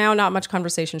one-on-one time now. Not much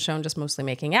conversation shown, just mostly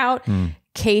making out.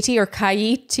 Katie or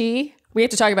Kaiti. We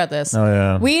have to talk about this. Oh,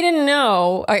 yeah. We didn't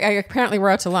know. Apparently, we're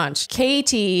out to lunch.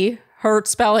 Katie, her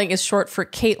spelling is short for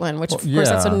Caitlin, which, of course,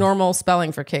 that's a normal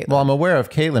spelling for Caitlin. Well, I'm aware of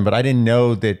Caitlin, but I didn't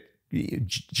know that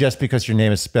just because your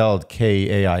name is spelled Kaitlyn,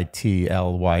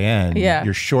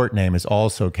 your short name is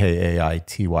also Kaity.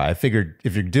 I figured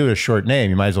if you do a short name,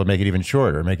 you might as well make it even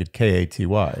shorter, make it Katy.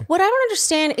 What I don't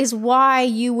understand is why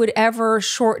you would ever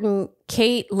shorten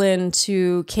Caitlyn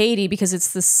to Katie, because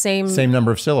it's the same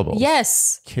number of syllables.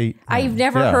 Yes. Caitlyn. I've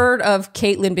never heard of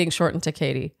Caitlyn being shortened to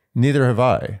Katie. Neither have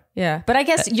I. Yeah, but I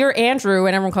guess you're Andrew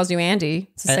and everyone calls you Andy.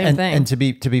 It's the same thing. And to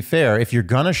be fair, if you're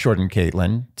gonna shorten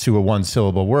Caitlyn to a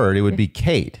one-syllable word, it would be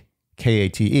Kate,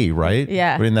 Kate, right?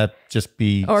 Yeah. Wouldn't that just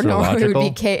be or no? logical? It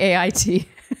would be Kait.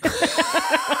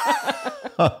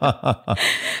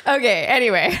 Okay.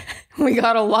 Anyway, we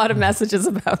got a lot of messages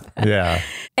about that. Yeah.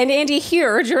 And Andy,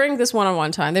 here during this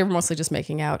one-on-one time, they were mostly just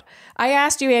making out. I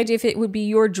asked you, Andy, if it would be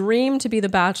your dream to be the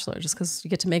Bachelor, just because you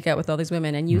get to make out with all these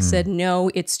women, and you said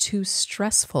no, it's too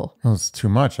stressful. Well, it's too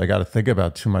much. I got to think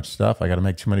about too much stuff. I got to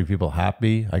make too many people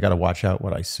happy. I got to watch out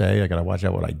what I say. I got to watch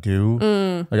out what I do.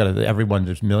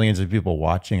 There's millions of people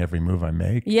watching every move I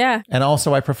make. Yeah. And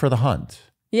also, I prefer the hunt.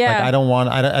 Yeah.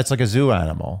 Like, it's like a zoo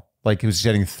animal. Like, who's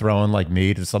getting thrown like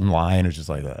meat to some lion who's just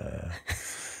like, I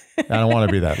don't want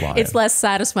to be that lion. It's less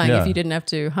satisfying if you didn't have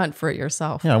to hunt for it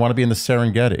yourself. Yeah, I want to be in the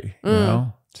Serengeti, you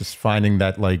know? Just finding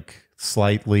that like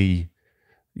slightly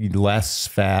less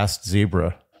fast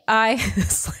zebra.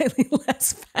 Slightly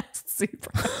less fast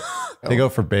zebra. They go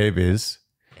for babies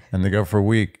and they go for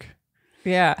weak.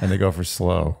 Yeah. And they go for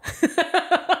slow.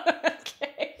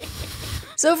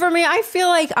 So for me, I feel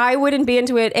like I wouldn't be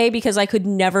into it, A, because I could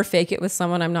never fake it with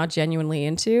someone I'm not genuinely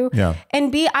into. Yeah.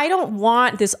 And B, I don't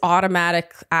want this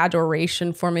automatic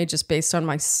adoration for me just based on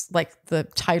my, like, the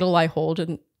title I hold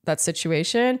in that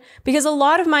situation, because a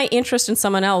lot of my interest in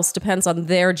someone else depends on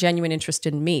their genuine interest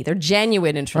in me, their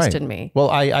genuine interest in me. Well,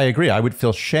 I agree. I would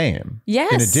feel shame.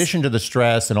 Yes. In addition to the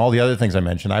stress and all the other things I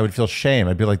mentioned, I would feel shame.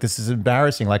 I'd be like, this is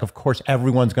embarrassing. Like, of course,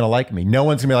 everyone's going to like me. No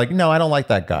one's going to be like, no, I don't like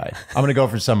that guy. I'm going to go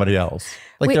for somebody else.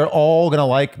 Like, Wait, they're all going to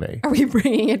like me. Are we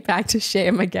bringing it back to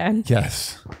shame again?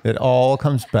 Yes. It all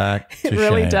comes back to shame. It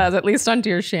really does. At least on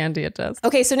Dear Shandy, it does.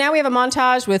 Okay, so now we have a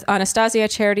montage with Anastasia,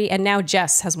 Charity, and now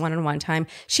Jess has one-on-one time.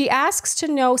 She asks to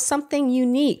know something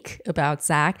unique about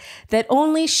Zach that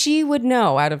only she would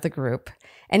know out of the group.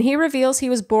 And he reveals he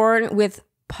was born with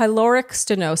pyloric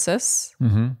stenosis.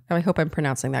 I hope I'm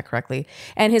pronouncing that correctly.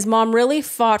 And his mom really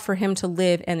fought for him to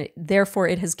live, and therefore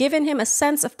it has given him a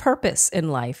sense of purpose in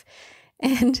life.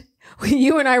 And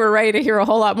you and I were ready to hear a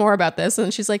whole lot more about this.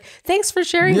 And she's like, thanks for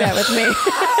sharing that with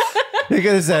me. He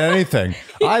could have said anything.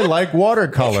 I like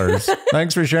watercolors.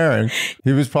 Thanks for sharing.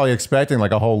 He was probably expecting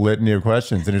like a whole litany of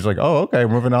questions. And he's like, oh, okay,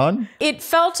 moving on. It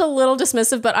felt a little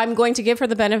dismissive, but I'm going to give her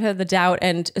the benefit of the doubt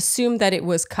and assume that it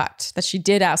was cut, that she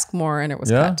did ask more and it was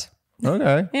cut.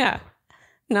 Okay. Yeah.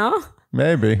 No?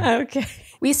 Maybe. Okay.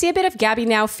 We see a bit of Gabby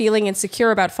now feeling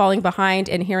insecure about falling behind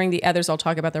and hearing the others all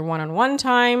talk about their one-on-one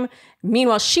time.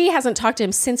 Meanwhile, she hasn't talked to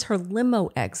him since her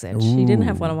limo exit. Ooh. She didn't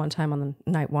have one-on-one time on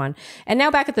the night one. And now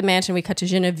back at the mansion, we cut to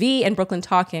Genevieve and Brooklyn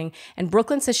talking. And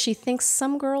Brooklyn says she thinks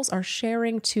some girls are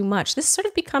sharing too much. This sort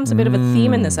of becomes a bit of a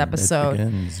theme in this episode.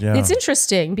 It's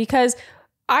interesting because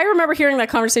I remember hearing that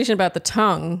conversation about the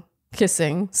tongue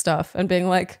kissing stuff and being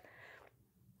like,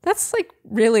 that's like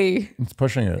really... It's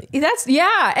pushing it.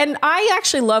 Yeah. And I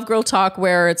actually love girl talk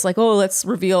where it's like, oh, let's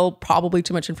reveal probably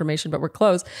too much information, but we're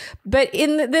close. But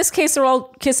in this case, they're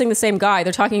all kissing the same guy.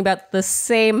 They're talking about the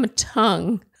same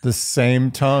tongue. The same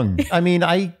tongue. I mean,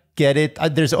 I get it.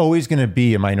 There's always going to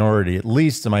be a minority, at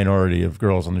least a minority of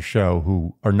girls on the show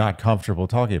who are not comfortable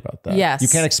talking about that. Yes. You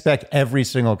can't expect every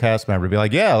single cast member to be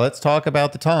like, yeah, let's talk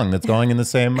about the tongue that's going in the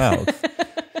same mouth.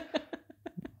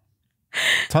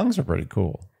 Tongues are pretty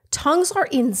cool. Tongues are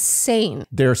insane.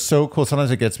 They're so cool. Sometimes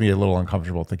it gets me a little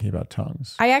uncomfortable thinking about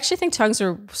tongues. I actually think tongues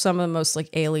are some of the most like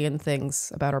alien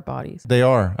things about our bodies. They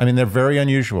are. I mean, they're very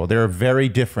unusual. They're very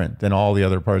different than all the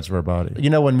other parts of our body. You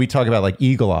know, when we talk about like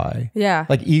eagle eye,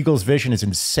 like eagle's vision is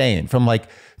insane. From like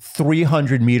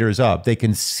 300 meters up, they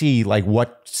can see like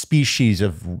what species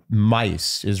of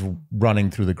mice is running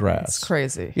through the grass. It's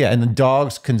crazy. Yeah. And the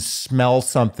dogs can smell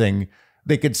something.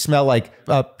 They could smell like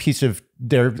a piece of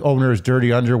their owner's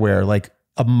dirty underwear like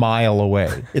a mile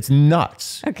away. It's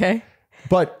nuts. Okay.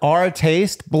 But our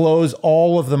taste blows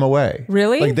all of them away.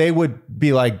 Really? Like they would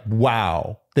be like,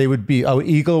 wow. They would be,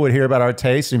 eagle would hear about our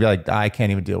taste and be like, I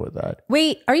can't even deal with that.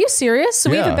 Wait, are you serious?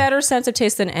 So we have a better sense of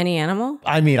taste than any animal?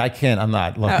 I mean, I can't, I'm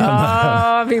not. Look,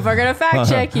 people are going to fact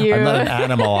check you. I'm not an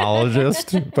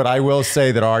animalologist, but I will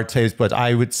say that our taste buds,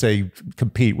 I would say,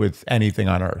 compete with anything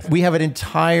on earth. We have an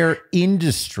entire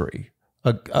industry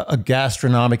a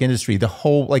gastronomic industry. The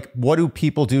whole, like, what do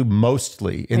people do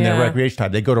mostly in their recreation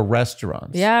time? They go to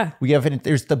restaurants. Yeah.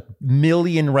 There's the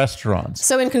million restaurants.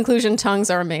 So in conclusion, tongues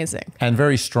are amazing. And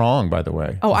very strong, by the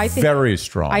way. Oh, I think very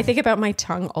strong. I think about my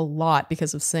tongue a lot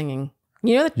because of singing.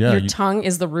 You know that your tongue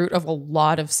is the root of a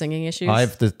lot of singing issues?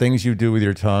 The things you do with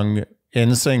your tongue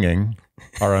in singing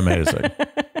are amazing.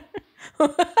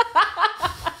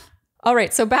 All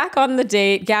right, so back on the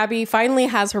date, Gabby finally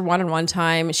has her one-on-one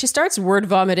time. She starts word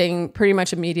vomiting pretty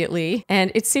much immediately,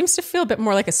 and it seems to feel a bit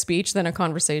more like a speech than a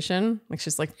conversation. Like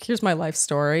she's like, here's my life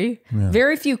story. Yeah.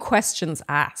 Very few questions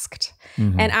asked.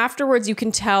 Mm-hmm. And afterwards, you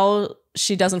can tell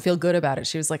she doesn't feel good about it.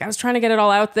 She was like, I was trying to get it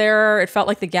all out there. It felt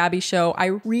like the Gabby show. I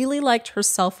really liked her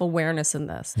self-awareness in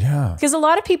this. Yeah. Because a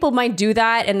lot of people might do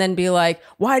that and then be like,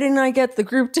 why didn't I get the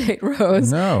group date,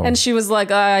 Rose? No. And she was like,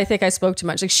 I think I spoke too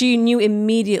much. Like she knew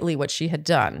immediately what she had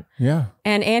done. Yeah.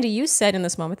 And Andy, you said in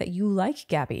this moment that you like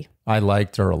Gabby. I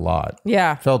liked her a lot.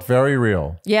 Yeah. Felt very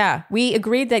real. Yeah. We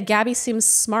agreed that Gabby seems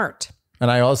smart. And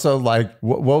I also like,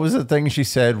 what was the thing she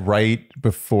said right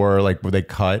before, like, where they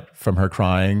cut from her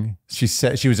crying? She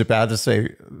said she was about to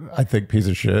say, I think piece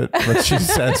of shit, but she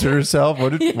censored herself.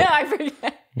 I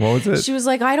forget. What was it? She was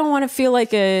like, I don't want to feel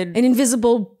like an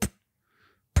invisible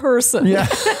person. Yeah.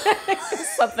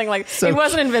 Something like, it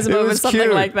wasn't invisible, it was something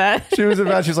cute. like that.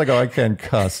 She's like, oh, I can't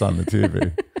cuss on the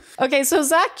TV. Okay, so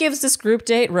Zach gives this group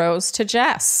date rose to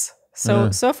Jess. So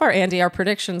far, Andy, our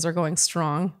predictions are going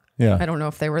strong. Yeah. I don't know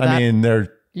if they were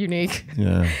they're unique.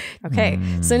 Yeah. Okay.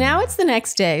 So now it's the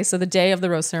next day. So the day of the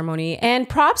rose ceremony. And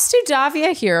props to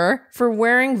Davia here for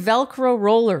wearing Velcro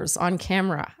rollers on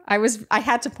camera. I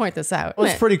had to point this out. It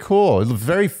was pretty cool. It was a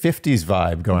very 50s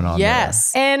vibe going on.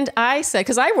 Yes. There. And I said,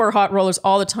 because I wear hot rollers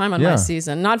all the time on my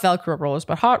season, not Velcro rollers,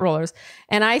 but hot rollers.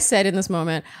 And I said in this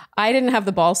moment, I didn't have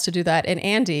the balls to do that. And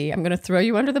Andy, I'm going to throw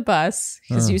you under the bus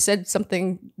because you said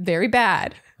something very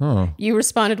bad. You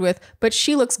responded with, but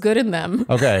she looks good in them.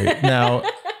 Okay. Now,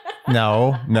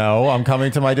 no, I'm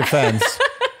coming to my defense.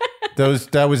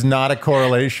 That was not a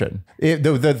correlation.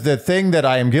 The thing that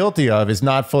I am guilty of is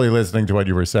not fully listening to what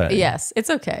you were saying. Yes,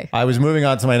 it's okay. I was moving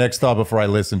on to my next thought before I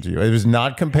listened to you. It was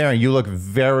not comparing. You look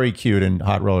very cute in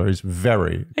hot rollers.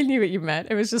 Very. I knew what you meant.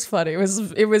 It was just funny.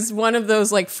 It was one of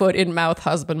those like foot in mouth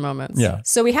husband moments. Yeah.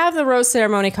 So we have the rose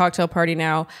ceremony cocktail party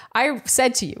now. I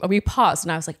said to you, we paused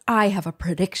and I was like, I have a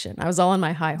prediction. I was all on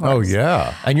my high horse. Oh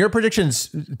yeah. And your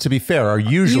predictions, to be fair, are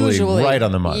usually right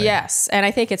on the money. Yes. And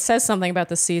I think it says something about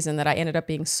the season that I ended up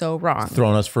being so wrong.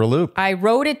 Throwing us for a loop. I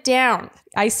wrote it down.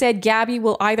 I said Gabby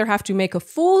will either have to make a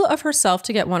fool of herself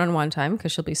to get one-on-one time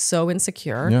because she'll be so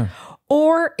insecure,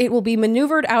 or it will be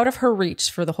maneuvered out of her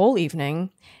reach for the whole evening,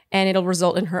 and it'll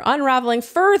result in her unraveling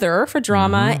further for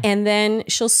drama, and then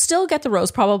she'll still get the rose,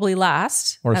 probably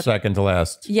last. Or second to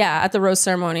last. Yeah, at the rose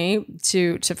ceremony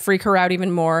to freak her out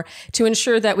even more, to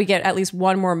ensure that we get at least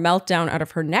one more meltdown out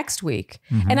of her next week.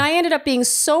 And I ended up being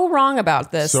so wrong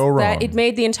about this that it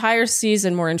made the entire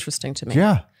season more interesting to me.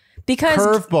 Yeah. Because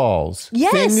curveballs,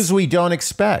 things we don't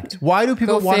expect. Why do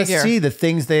people want to see the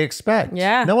things they expect?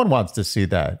 Yeah. No one wants to see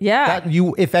that. Yeah.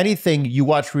 If anything, you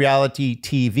watch reality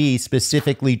TV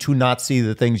specifically to not see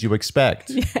the things you expect.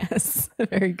 Yes.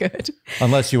 Very good.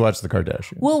 Unless you watch the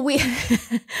Kardashians. Well,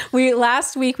 we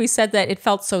last week we said that it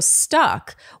felt so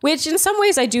stuck, which in some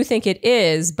ways I do think it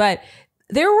is, but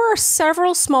there were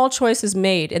several small choices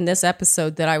made in this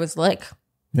episode that I was like,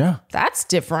 yeah, that's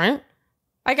different.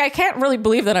 Like, I can't really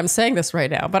believe that I'm saying this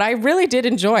right now, but I really did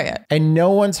enjoy it. And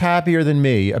no one's happier than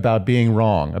me about being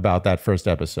wrong about that first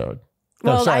episode.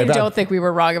 Well, I don't think we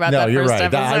were wrong about that first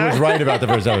episode. I was right about the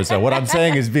first episode. What I'm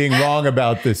saying is being wrong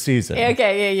about this season.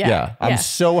 Okay, yeah. I'm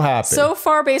so happy. So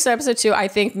far, based on episode 2, I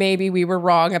think maybe we were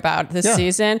wrong about this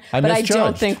season. But I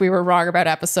don't think we were wrong about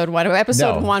episode 1.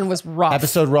 Episode 1 was rough.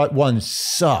 Episode 1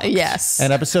 sucks. Yes.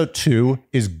 And episode 2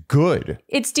 is good.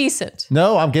 It's decent.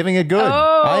 No, I'm giving it good.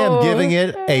 I am giving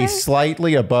it a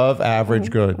slightly above average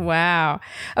good. Wow.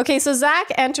 Okay, so Zach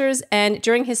enters and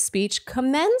during his speech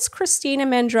commends Christina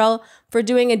Mandrell for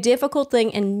doing a difficult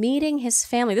thing and meeting his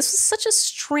family. This was such a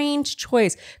strange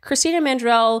choice. Christina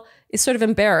Mandrell is sort of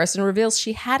embarrassed and reveals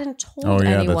she hadn't told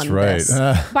anyone this.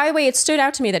 By the way, it stood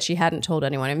out to me that she hadn't told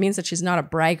anyone. It means that she's not a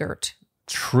braggart.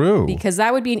 True. Because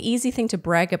that would be an easy thing to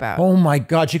brag about. Oh my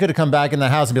God. She could have come back in the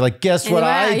house and be like, guess what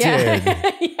I did?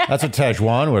 That's what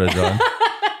Tejwan would have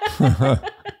done.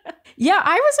 Yeah,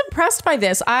 I was impressed by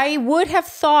this. I would have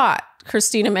thought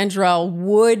Christina Mandrell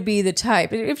would be the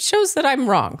type. It shows that I'm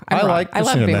wrong. I like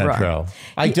Christina Mandrell.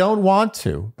 I don't want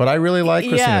to, but I really like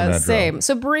Christina Mandrell. Same.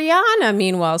 So Brianna,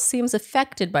 meanwhile, seems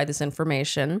affected by this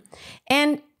information.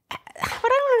 And what I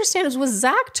don't understand is, was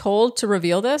Zach told to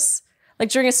reveal this? Like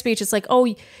during a speech, it's like,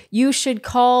 oh, you should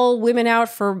call women out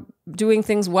for doing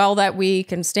things well that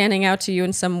week and standing out to you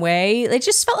in some way. It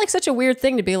just felt like such a weird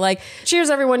thing to be like,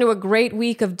 cheers everyone to a great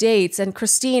week of dates. And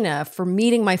Christina, for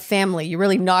meeting my family, you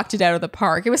really knocked it out of the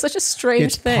park. It was such a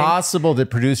strange thing. It's possible that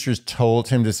producers told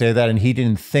him to say that and he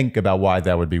didn't think about why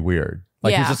that would be weird.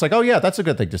 Like he's just like, oh yeah, that's a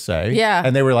good thing to say. Yeah.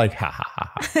 And they were like, ha ha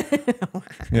ha ha.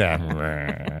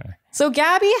 Yeah. So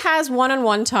Gabby has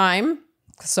one-on-one time.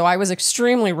 So I was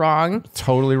extremely wrong.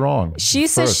 Totally wrong. She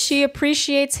says she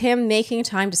appreciates him making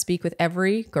time to speak with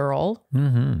every girl,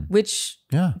 which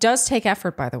does take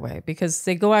effort, by the way, because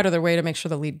they go out of their way to make sure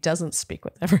the lead doesn't speak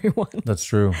with everyone. That's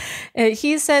true.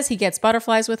 He says he gets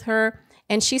butterflies with her.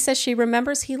 And she says she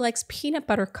remembers he likes peanut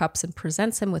butter cups and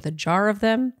presents him with a jar of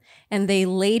them. And they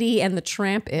Lady and the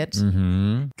Tramp it.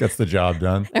 Gets the job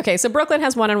done. Okay, so Brooklyn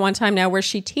has one-on-one time now where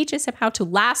she teaches him how to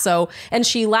lasso. And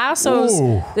she lassos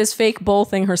this fake bull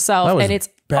thing herself. And it's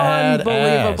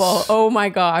unbelievable. Oh my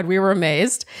God, we were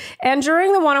amazed. And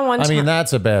during the one-on-one time... I mean,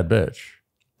 that's a bad bitch.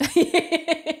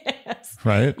 Yes.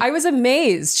 Right? I was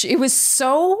amazed. It was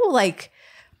so like...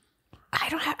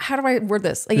 how do I word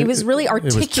this? Like it was really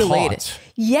articulated. It was taut.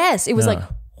 Yes, it was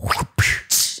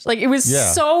like it was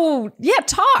so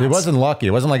taut. It wasn't lucky.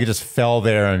 It wasn't like it just fell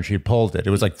there and she pulled it. It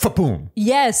was like boom.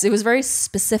 Yes, it was very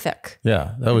specific.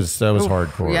 Yeah, that was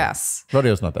hardcore. Yes.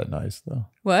 Rodeo's not that nice though.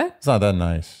 What? It's not that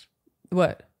nice.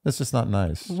 What? It's just not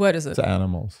nice. What is it? It's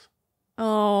animals.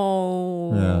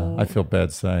 Oh. Yeah, I feel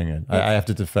bad saying it. I have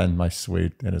to defend my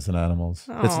sweet innocent animals.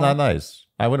 It's not nice.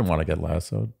 I wouldn't want to get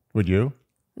lassoed. Would you?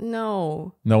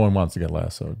 No. No one wants to get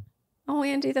lassoed. Oh,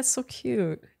 Andy, that's so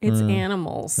cute. It's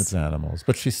animals. It's animals,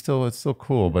 but it's still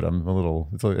cool. But I'm a little.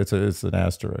 It's an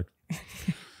asterisk.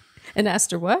 An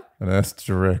asterisk what? An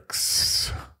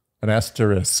asterisk. An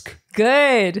asterisk.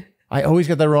 Good. I always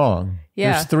get that wrong.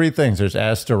 Yeah. There's three things. There's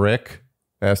asterisk,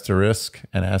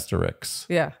 and asterix.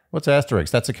 Yeah. What's asterix?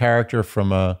 That's a character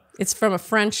from a. It's from a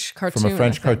French cartoon. From a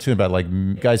French cartoon about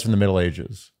like guys from the Middle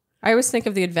Ages. I always think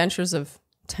of the adventures of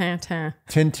Tintin.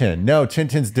 Tintin. No,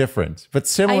 Tintin's different, but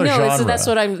similar genre. I know.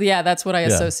 That's what I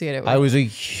associate it with. I was a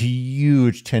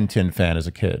huge Tintin fan as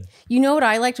a kid. You know what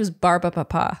I liked was Barba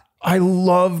Papa. I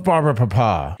love Barbara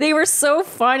Papa. They were so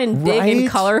fun and big and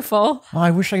colorful. Oh,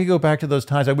 I wish I could go back to those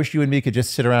times. I wish you and me could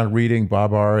just sit around reading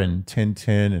Babar and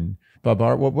Tintin and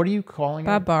Babar. What are you calling it?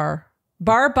 Babar.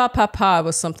 Barba Papa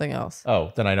was something else.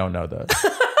 Oh, then I don't know that.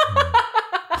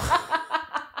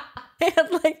 I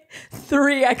had like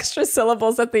 3 extra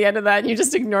syllables at the end of that and you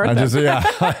just ignored them. I was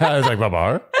like,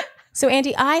 Babar. So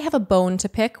Andy, I have a bone to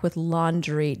pick with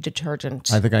laundry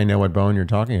detergent. I think I know what bone you're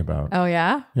talking about. Oh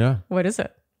yeah? Yeah. What is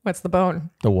it? What's the bone?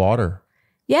 The water.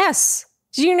 Yes.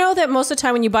 Do you know that most of the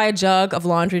time when you buy a jug of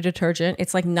laundry detergent,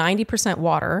 it's like 90%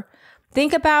 water?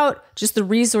 Think about just the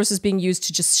resources being used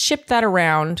to just ship that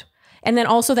around. And then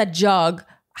also that jug,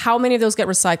 how many of those get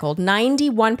recycled?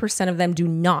 91% of them do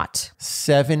not.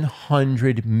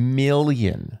 700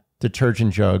 million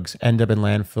detergent jugs end up in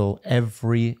landfill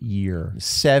every year.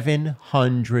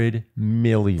 700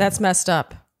 million. That's messed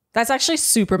up. That's actually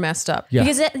super messed up. Yeah.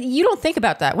 Because you don't think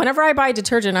about that. Whenever I buy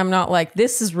detergent, I'm not like,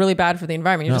 this is really bad for the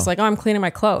environment. You're just like, oh, I'm cleaning my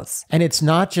clothes. And it's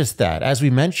not just that. As we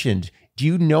mentioned, do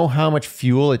you know how much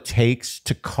fuel it takes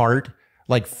to cart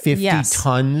like 50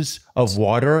 tons of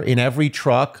water in every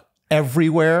truck?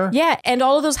 Everywhere. Yeah, and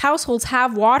all of those households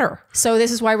have water. So this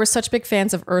is why we're such big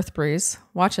fans of Earth Breeze.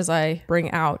 Watch as I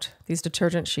bring out these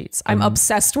detergent sheets. I'm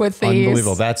obsessed with these.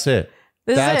 Unbelievable. That's it.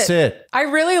 That's it. I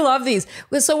really love these.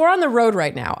 So we're on the road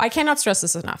right now. I cannot stress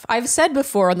this enough. I've said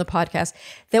before on the podcast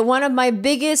that one of my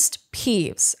biggest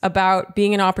peeves about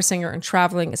being an opera singer and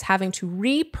traveling is having to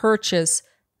repurchase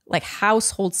like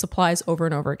household supplies over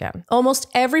and over again. Almost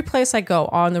every place I go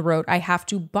on the road, I have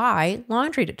to buy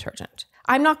laundry detergent.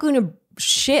 I'm not going to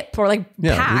ship or like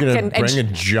pack you're and bring a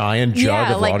giant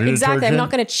jug of laundry detergent. I'm not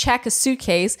going to check a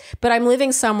suitcase, but I'm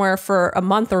living somewhere for a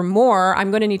month or more. I'm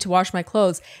going to need to wash my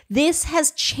clothes. This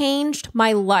has changed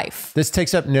my life. This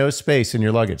takes up no space in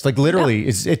your luggage. Like literally,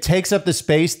 it takes up the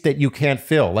space that you can't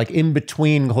fill, like in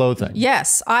between clothing.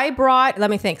 Yes, I brought, let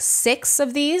me think, 6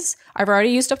 of these. I've already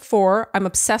used up 4. I'm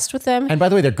obsessed with them. And by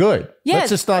the way, they're good. Yeah. Let's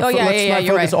just not, let's not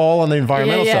focus all on the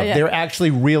environmental stuff. Yeah. They're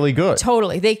actually really good.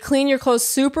 Totally. They clean your clothes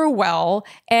super well.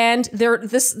 And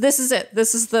this is it.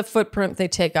 This is the footprint they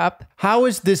take up. How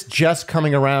is this just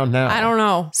coming around now? I don't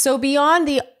know. So beyond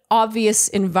the obvious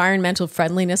environmental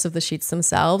friendliness of the sheets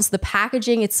themselves. The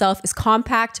packaging itself is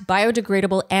compact,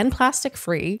 biodegradable, and plastic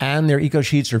free. And their eco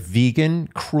sheets are vegan,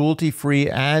 cruelty free,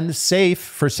 and safe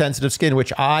for sensitive skin,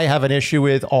 which I have an issue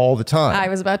with all the time. I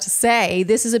was about to say,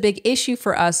 this is a big issue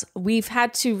for us. We've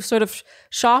had to sort of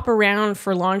shop around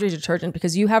for laundry detergent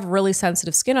because you have really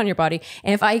sensitive skin on your body.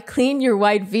 And if I clean your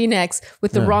white V-necks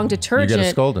with the wrong detergent, you get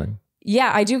a scolding.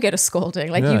 Yeah, I do get a scolding.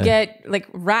 Like you get like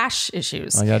rash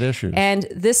issues. I got issues. And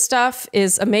this stuff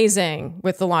is amazing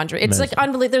with the laundry. It's like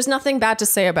unbelievable. There's nothing bad to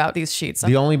say about these sheets.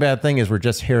 The only bad thing is we're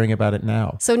just hearing about it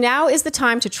now. So now is the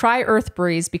time to try Earth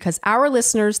Breeze because our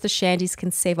listeners, the Shandys,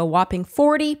 can save a whopping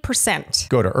 40%.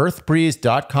 Go to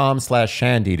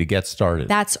earthbreeze.com/Shandy to get started.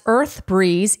 That's Earth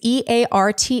Breeze,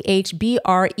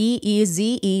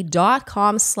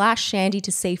 EARTHBREEZE.com/Shandy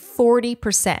to save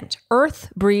 40%.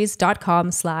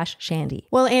 earthbreeze.com/Shandy.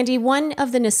 Well, Andy, one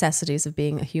of the necessities of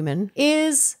being a human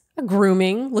is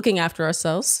grooming, looking after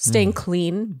ourselves, staying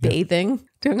clean, bathing,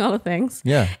 doing all the things.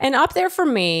 Yeah. And up there for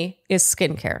me is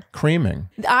skincare. Creaming.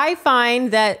 I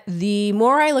find that the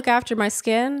more I look after my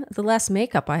skin, the less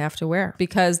makeup I have to wear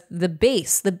because the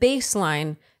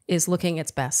baseline is looking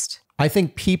its best. I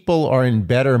think people are in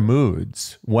better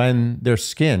moods when their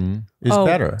skin is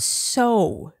better.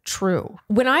 So true.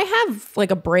 When I have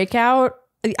like a breakout,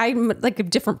 I'm like a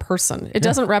different person. It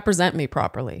doesn't represent me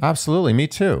properly. Absolutely. Me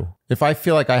too. If I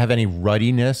feel like I have any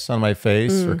ruddiness on my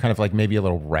face or kind of like maybe a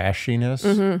little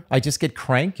rashiness, I just get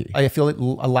cranky. I feel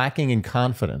lacking in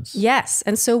confidence. Yes.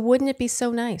 And so wouldn't it be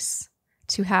so nice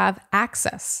to have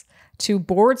access to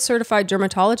board certified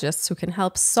dermatologists who can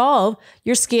help solve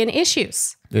your skin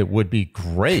issues? It would be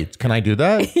great. Can I do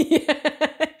that?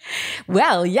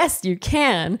 Well, yes, you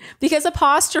can. Because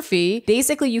Apostrophe,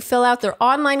 basically you fill out their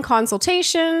online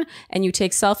consultation and you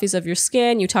take selfies of your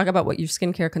skin. You talk about what your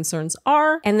skincare concerns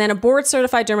are. And then a board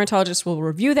certified dermatologist will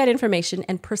review that information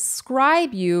and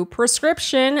prescribe you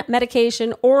prescription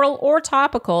medication, oral or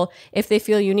topical, if they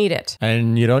feel you need it.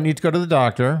 And you don't need to go to the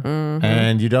doctor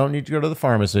and you don't need to go to the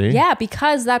pharmacy. Yeah,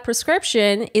 because that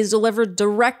prescription is delivered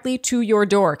directly to your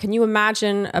door. Can you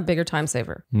imagine a bigger time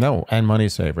saver? No, and money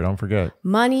saver. Don't forget.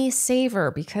 Money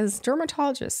saver, because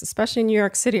dermatologists, especially in New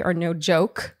York City, are no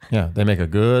joke. Yeah, they make a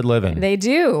good living. They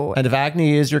do. And if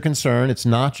acne is your concern, it's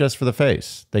not just for the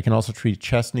face. They can also treat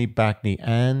chest knee, back knee,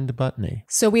 and butt knee.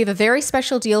 So we have a very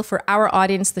special deal for our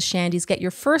audience, the Shandys. Get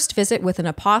your first visit with an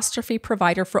Apostrophe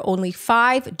provider for only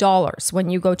 $5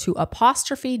 when you go to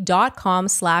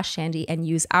apostrophe.com/Shandy and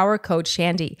use our code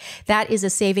Shandy. That is a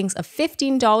savings of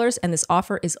 $15, and this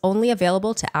offer is only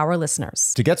available to our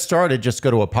listeners. To get started, just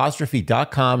go to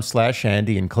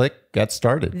apostrophe.com/Shandy and click Get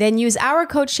Started. Then use our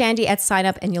code Shandy at sign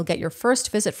up and you'll get your first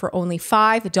visit for only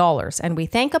 $5. And we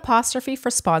thank Apostrophe for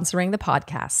sponsoring the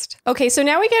podcast. Okay, so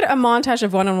now we get a montage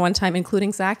of one-on-one time,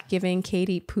 including Zach giving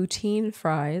Katie poutine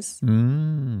fries.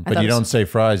 But you don't say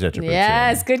fries at your poutine.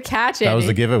 Yes, good catch, Andy. That was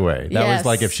the giveaway. That Yes. was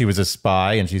like if she was a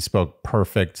spy and she spoke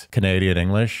perfect Canadian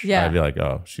English, Yeah. I'd be like,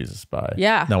 oh, she's a spy.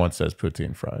 Yeah. No one says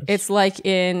poutine fries. It's like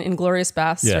in Inglourious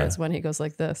Bastards Yeah. when he goes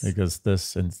like this. It goes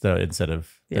this instead of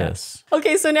this.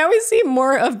 Okay, so now we see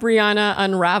more of Brianna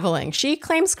unraveling. She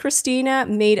claims Christina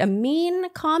made a mean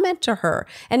comment to her.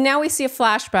 And now we see a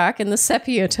flashback in the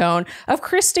sepia tone of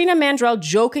Christina Mandrell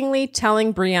jokingly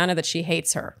telling Brianna that she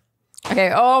hates her.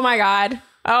 Okay, oh my God.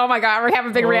 Oh my God, we have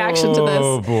a big reaction to this.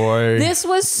 Oh boy. This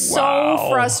was so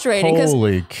frustrating. 'Cause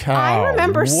Holy cow. I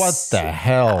remember what the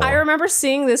hell? I remember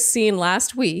seeing this scene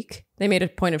last week. They made a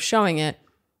point of showing it.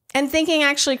 And thinking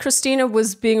actually Christina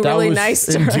was being really nice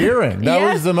to her. Endearing. That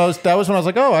was that was when I was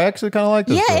like, oh, I actually kind of like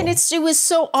this. Yeah, girl. and it was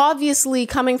so obviously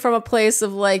coming from a place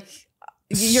of like,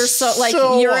 you're so like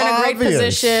you're in a great obvious.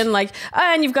 position, like,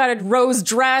 and you've got a rose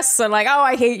dress, and like, oh,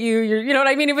 I hate you. You know what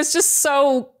I mean? It was just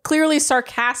so clearly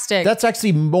sarcastic. That's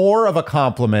actually more of a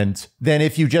compliment than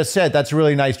if you just said, that's a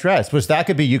really nice dress. Because that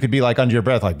could be, you could be like under your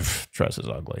breath, like, dress is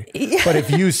ugly. Yeah. But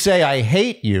if you say, I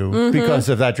hate you because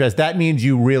of that dress, that means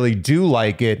you really do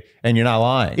like it and you're not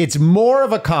lying. It's more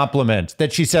of a compliment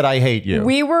that she said, I hate you.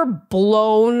 We were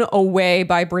blown away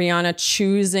by Brianna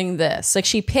choosing this. Like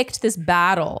she picked this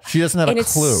battle. She doesn't have a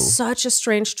clue. It's such a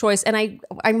strange choice. And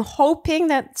I'm hoping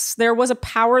that there was a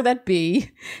power that be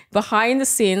behind the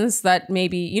scenes that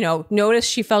maybe,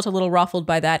 noticed she felt a little ruffled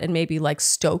by that and maybe like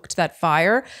stoked that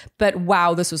fire. But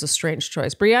wow, this was a strange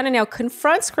choice. Brianna now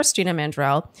confronts Christina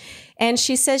Mandrell and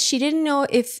she says she didn't know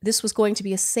if this was going to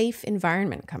be a safe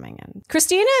environment coming in.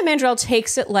 Christina Mandrell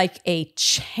takes it like a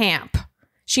champ.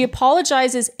 She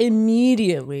apologizes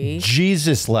immediately.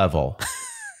 Jesus level.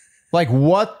 Like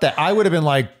what the, I would have been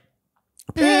like,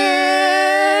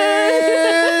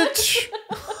 bitch.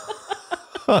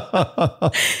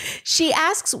 She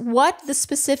asks what the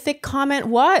specific comment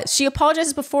was. She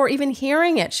apologizes before even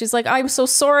hearing it. She's like, I'm so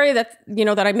sorry that,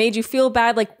 that I made you feel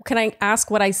bad. Like, can I ask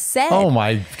what I said? Oh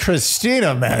my,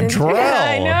 Christina Mandrell. Yeah,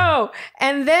 I know.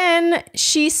 And then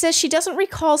she says she doesn't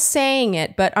recall saying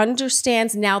it, but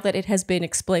understands now that it has been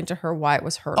explained to her why it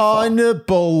was hurtful.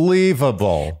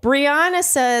 Unbelievable. Brianna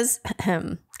says,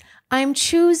 I'm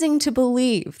choosing to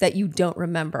believe that you don't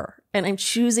remember. And I'm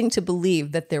choosing to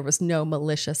believe that there was no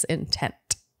malicious intent.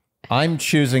 I'm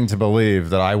choosing to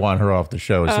believe that I want her off the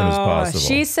show as soon as possible.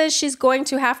 She says she's going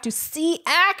to have to see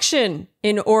action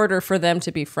in order for them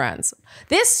to be friends.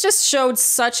 This just showed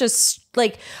such a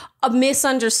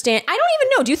misunderstanding. I don't even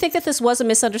know. Do you think that this was a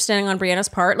misunderstanding on Brianna's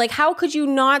part? Like, how could you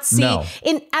not see? No.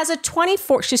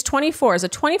 She's 24. As a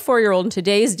 24-year-old in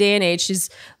today's day and age, she's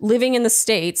living in the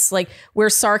States, like where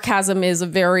sarcasm is a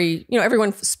very,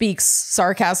 everyone speaks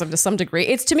sarcasm to some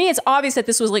degree. To me, it's obvious that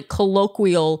this was like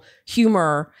colloquial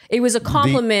humor. It was a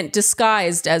compliment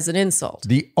disguised as an insult.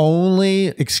 The only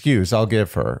excuse I'll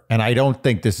give her, and I don't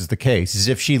think this is the case, is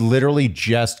if she literally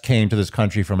just came to this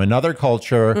country from another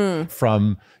culture,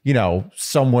 from,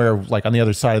 somewhere like on the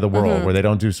other side of the world where they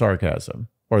don't do sarcasm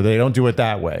or they don't do it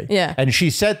that way. Yeah. And she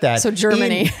said that. So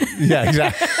Germany. Yeah,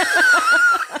 exactly.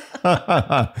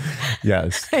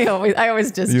 Yes. I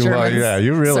always just German. Yeah,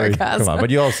 you really, sarcasm. come on. But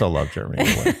you also love Germany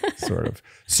anyway, sort of.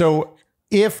 So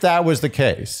if that was the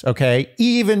case, okay,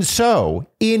 even so,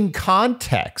 in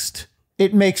context,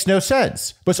 it makes no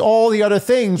sense. But all the other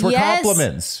things were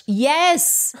compliments.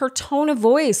 Yes. Her tone of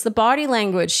voice, the body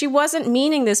language. She wasn't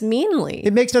meaning this meanly.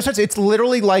 It makes no sense. It's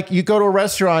literally like you go to a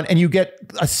restaurant and you get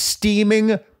a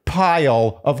steaming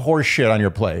pile of horse shit on your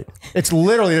plate. It's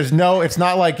literally, it's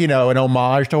not like, an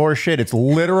homage to horse shit. It's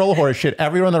literal horse shit.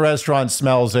 Everyone in the restaurant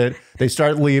smells it. They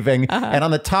start leaving. And on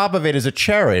the top of it is a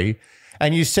cherry.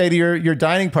 And you say to your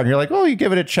dining partner, you're like, oh, you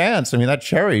give it a chance. I mean, that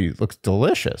cherry looks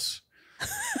delicious.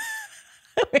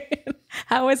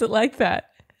 How is it like that?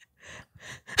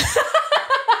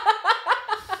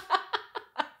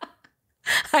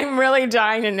 I'm really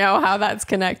dying to know how that's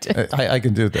connected. I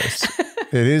can do this.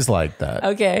 It is like that.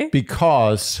 Okay.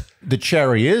 Because the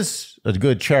cherry is a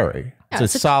good cherry. Yeah,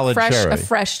 it's a solid cherry. A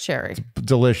fresh cherry.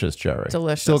 Delicious cherry.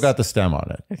 Delicious. Still got the stem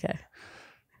on it. Okay.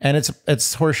 And it's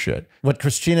horseshit. What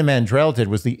Christina Mandrell did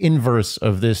was the inverse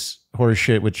of this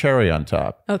horseshit with cherry on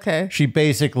top. Okay. She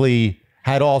basically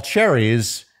had all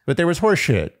cherries, but there was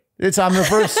horseshit. I'm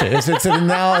reversing. It's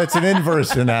an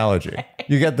inverse analogy.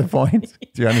 You get the point?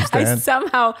 Do you understand? I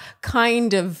somehow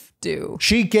kind of do.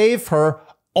 She gave her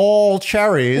all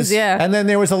cherries, and then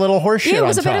there was a little horse shit on top. It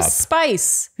was a bit of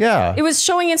spice. Yeah. It was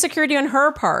showing insecurity on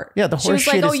her part. Yeah, the horse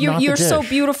shit She was like, is not you're the so dish.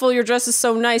 beautiful. Your dress is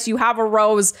so nice. You have a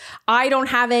rose. I don't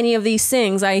have any of these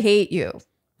things. I hate you.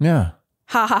 Yeah.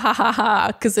 Ha ha ha ha ha,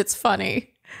 because it's funny.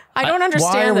 I don't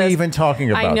understand Why are we even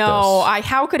talking about this? I know.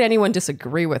 How could anyone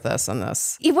disagree with us on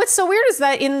this? What's so weird is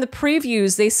that in the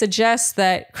previews, they suggest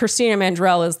that Christina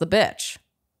Mandrell is the bitch.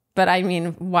 But I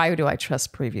mean, why do I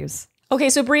trust previews? Okay,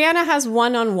 so Brianna has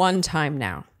one-on-one time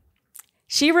now.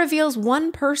 She reveals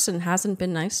one person hasn't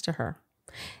been nice to her.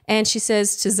 And she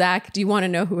says to Zach, do you want to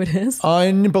know who it is?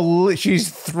 Unbelievable. She's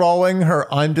throwing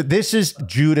her under. This is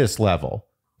Judas level.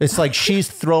 It's like she's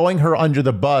throwing her under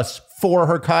the bus for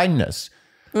her kindness.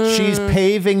 She's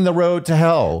paving the road to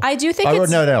hell. I do think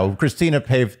No. Christina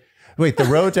paved. Wait, the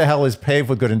road to hell is paved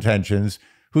with good intentions.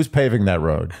 Who's paving that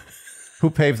road? Who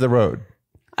paved the road?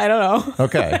 I don't know.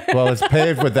 Okay. Well, it's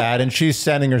paved with that, and she's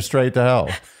sending her straight to hell.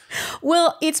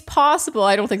 Well, it's possible.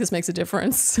 I don't think this makes a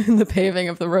difference in the paving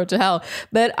of the road to hell.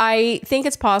 But I think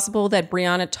it's possible that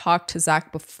Brianna talked to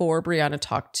Zach before Brianna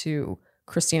talked to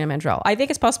Christina Mandrell. I think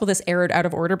it's possible this aired out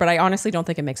of order, but I honestly don't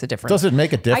think it makes a difference. Does it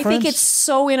make a difference? I think it's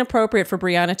so inappropriate for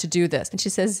Brianna to do this. And she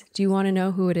says, do you want to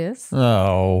know who it is?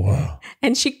 Oh.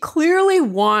 And she clearly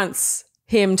wants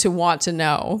him to want to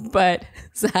know. But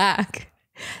Zach,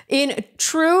 in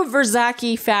true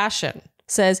Verzaki fashion,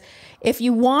 says, if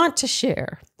you want to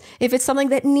share, if it's something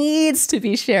that needs to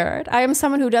be shared, I am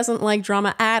someone who doesn't like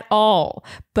drama at all.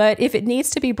 But if it needs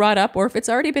to be brought up or if it's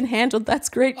already been handled, that's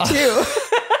great too.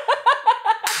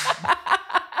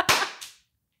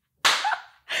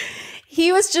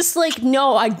 He was just like,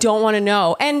 no, I don't want to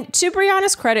know. And to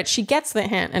Brianna's credit, she gets the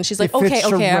hint. And she's like, okay, I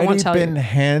won't tell you. If it's already been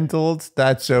handled,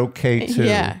 that's okay too.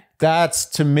 Yeah. That's,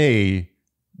 to me,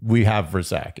 we have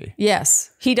Verzaki.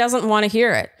 Yes. He doesn't want to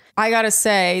hear it. I got to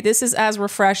say, this is as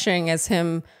refreshing as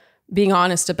him being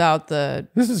honest about the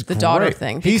daughter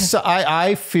thing.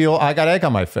 I feel I got egg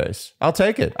on my face. I'll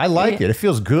take it. I like it. It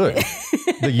feels good.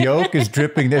 The yolk is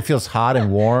dripping. It feels hot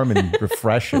and warm and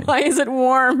refreshing. Why is it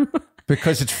warm?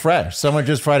 Because it's fresh. Someone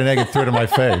just fried an egg and threw it in my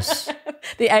face.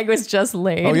 The egg was just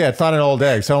laid. Oh, yeah, it's not an old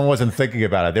egg. Someone wasn't thinking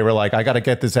about it. They were like, I got to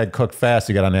get this egg cooked fast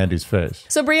to get on Andy's face.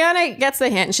 So Brianna gets the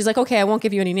hint and she's like, okay, I won't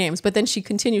give you any names. But then she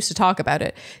continues to talk about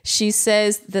it. She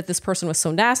says that this person was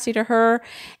so nasty to her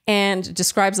and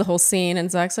describes the whole scene. And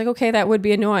Zach's like, okay, that would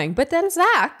be annoying. But then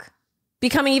Zach,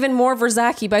 becoming even more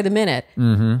Verzaki by the minute,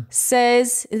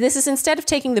 says this is instead of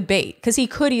taking the bait, because he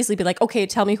could easily be like, okay,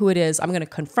 tell me who it is. I'm going to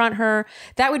confront her.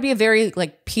 That would be a very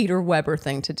like Peter Weber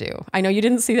thing to do. I know you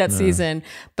didn't see that season,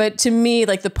 but to me,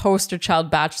 like the poster child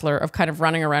Bachelor of kind of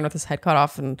running around with his head cut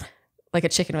off and like a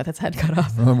chicken with its head cut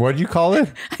off. What did you call it?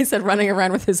 I said running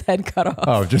around with his head cut off.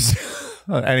 Oh, just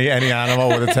any animal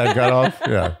with its head cut off?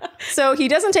 Yeah. So he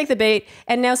doesn't take the bait,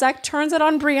 and now Zach turns it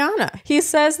on Brianna. He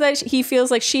says that he feels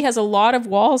like she has a lot of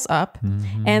walls up,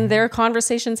 and their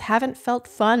conversations haven't felt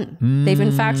fun. They've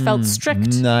in fact felt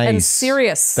strict and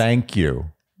serious. Thank you.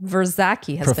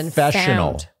 Verzaki has been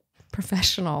found.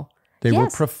 Professional. They were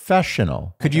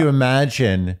professional. Could you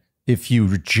imagine if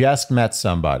you just met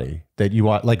somebody that you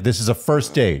want, like this is a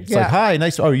first date. It's like, hi,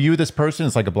 nice. Oh, are you this person?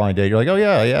 It's like a blind date. You're like, oh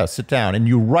yeah, sit down. And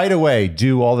you right away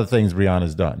do all the things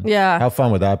Brianna's done. Yeah. How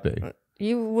fun would that be?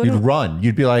 You'd run.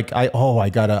 You'd be like, I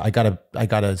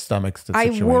gotta stomach the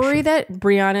situation. I worry that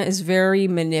Brianna is very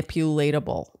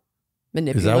manipulatable.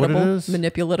 Is that what it is?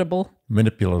 Manipulatable.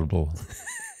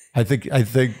 I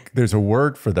think there's a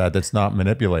word for that that's not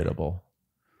manipulatable.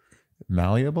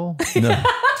 Malleable? No.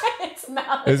 It's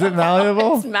malleable. Is it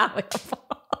malleable? It's malleable.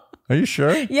 Are you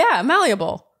sure? Yeah,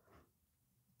 malleable.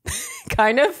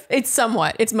 Kind of. It's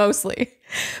somewhat. It's mostly.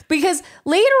 Because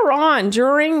later on,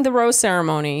 during the rose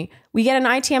ceremony, we get an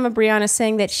ITM of Brianna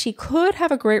saying that she could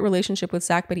have a great relationship with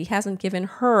Zach, but he hasn't given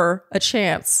her a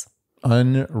chance.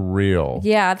 Unreal.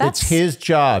 Yeah, it's his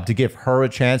job to give her a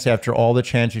chance after all the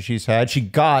chances she's had. She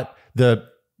got the...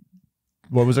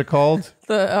 What was it called?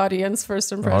 The audience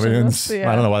first impression. Audience. Yeah.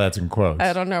 I don't know why that's in quotes.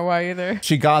 I don't know why either.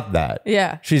 She got that.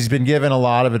 Yeah. She's been given a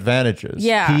lot of advantages.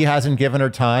 Yeah. He hasn't given her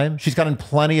time. She's gotten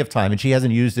plenty of time and she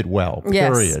hasn't used it well.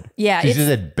 Period. Yeah. She's used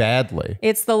it badly.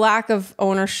 It's the lack of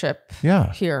ownership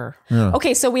here. Yeah.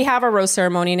 Okay, so we have a rose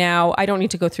ceremony now. I don't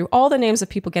need to go through all the names of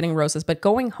people getting roses, but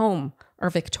going home are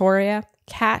Victoria,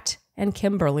 Kat, and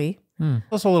Kimberly.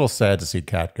 Also a little sad to see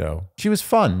Kat go. She was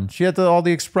fun. She had all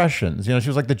the expressions. You know, she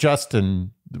was like the Justin.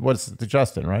 What's the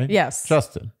Justin, right? Yes.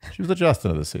 Justin. She was the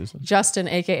Justin of the season. Justin,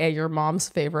 aka your mom's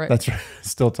favorite. That's right.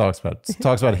 Still talks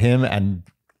about him and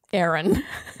Aaron.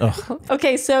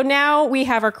 Okay, so now we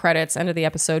have our credits, end of the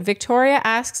episode. Victoria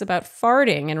asks about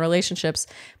farting in relationships.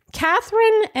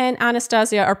 Catherine and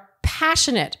Anastasia are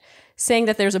passionate, saying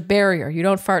that there's a barrier. You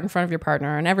don't fart in front of your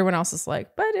partner. And everyone else is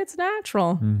like, but it's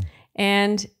natural.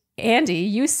 And Andy,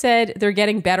 you said they're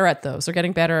getting better at those. They're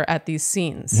getting better at these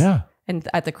scenes. Yeah. And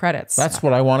at the credits. That's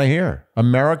what I want to hear.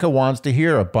 America wants to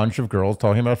hear a bunch of girls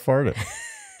talking about farting.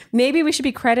 Maybe we should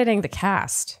be crediting the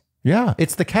cast. Yeah,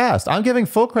 it's the cast. I'm giving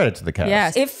full credit to the cast.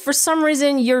 Yeah. If for some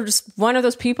reason you're just one of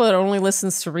those people that only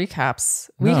listens to recaps,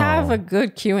 we have a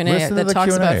good Q&A that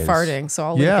talks about farting. So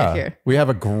I'll leave it here. We have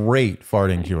a great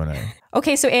farting Q&A.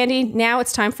 Okay, so Andy, now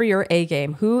it's time for your A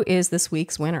game. Who is this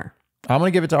week's winner? I'm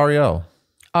going to give it to Ariel.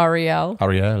 Ariel.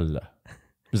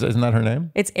 Isn't that her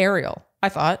name? It's Ariel, I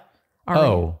thought.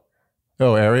 Ariel.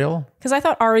 Oh, Ariel? Because I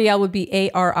thought Ariel would be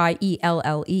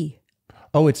Arielle.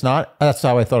 Oh, it's not? That's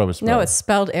how I thought it was spelled. No, it's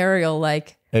spelled Ariel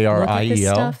like Ariel. Look at this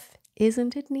stuff.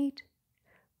 Isn't it neat?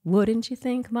 Wouldn't you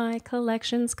think my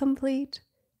collection's complete?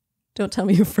 Don't tell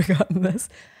me you've forgotten this.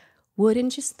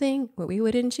 Wouldn't you think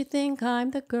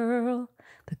I'm the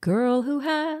girl who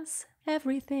has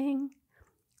everything?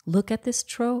 Look at this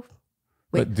trove.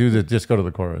 But just go to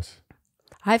the chorus.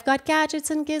 I've got gadgets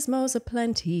and gizmos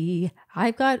aplenty.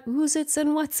 I've got oozits and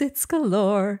whatsits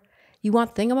galore. You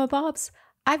want thingamabobs?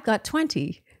 I've got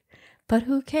 20. But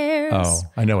who cares? Oh,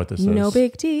 I know what this is. No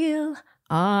big deal.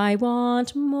 I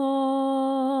want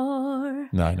more.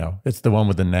 No, I know. It's the one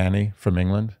with the nanny from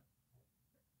England.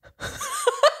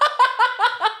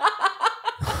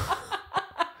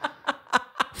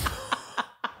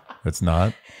 It's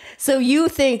not. So you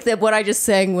think that what I just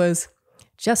sang was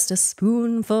just a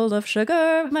spoonful of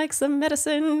sugar makes the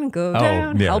medicine go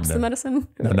down, helps the medicine?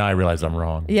 No, now I realize I'm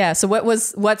wrong. Yeah, so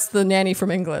what's the nanny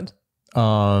from England?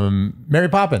 Mary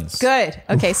Poppins. Good.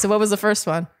 Okay, so what was the first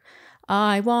one?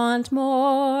 I want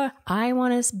more. I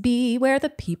want to be where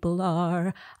the people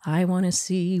are. I want to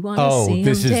see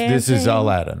this is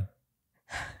Aladdin.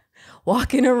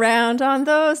 Walking around on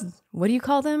those, what do you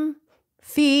call them?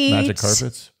 Feet. Magic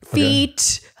carpets?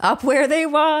 Feet. Okay. Up where they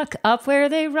walk, up where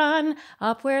they run,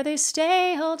 up where they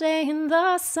stay all day in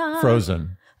the sun.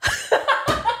 Frozen.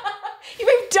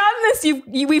 We've done this.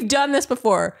 We've done this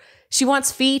before. She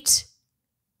wants feet.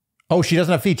 Oh, she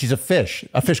doesn't have feet. She's a fish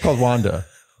called Wanda.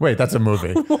 Wait, that's a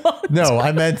movie. No,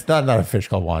 I meant not a fish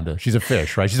called Wanda. She's a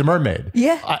fish, right? She's a mermaid.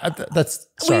 Yeah. That's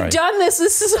sorry. We've done this.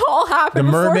 This has all happened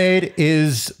The before. mermaid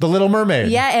is the Little Mermaid.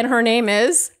 Yeah, and her name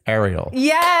is Ariel.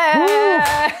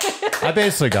 Yeah. I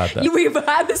basically got that. We've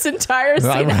had this entire scene.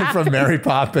 I went happen. from Mary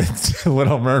Poppins to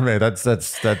Little Mermaid. That's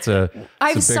a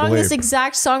I've big sung leap. this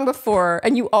exact song before,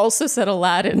 and you also said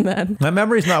Aladdin then. My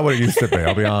memory's not what it used to be,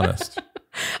 I'll be honest.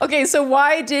 Okay, so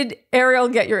why did Ariel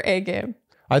get your A game?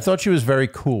 I thought she was very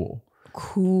cool.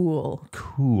 Cool.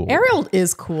 Cool. Ariel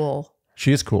is cool.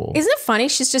 She is cool. Isn't it funny?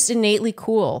 She's just innately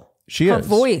cool. Her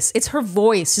voice. It's her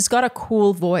voice. She's got a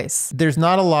cool voice. There's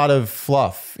not a lot of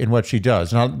fluff in what she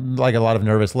does. Not like a lot of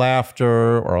nervous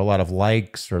laughter or a lot of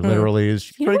likes or literally.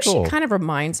 She's You know pretty what cool. she kind of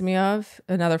reminds me of?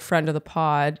 Another friend of the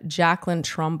pod, Jacqueline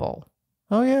Trumbull.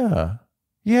 Oh, yeah.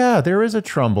 Yeah, there is a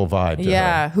Trumbull vibe to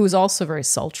Yeah, who's also very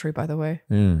sultry, by the way.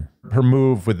 her. Her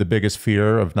move with the biggest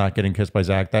fear of not getting kissed by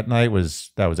Zach that night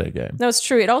was A game. No, it's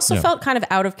true. It also felt kind of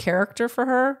out of character for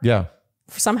her Yeah.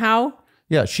 somehow.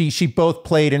 Yeah, she both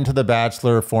played into the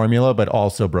Bachelor formula, but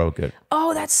also broke it.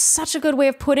 Oh, that's such a good way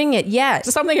of putting it. Yeah.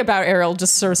 Something about Ariel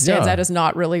just sort of stands out as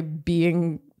not really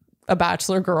being a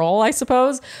Bachelor girl, I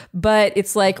suppose. But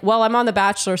it's like, well, I'm on The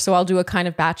Bachelor, so I'll do a kind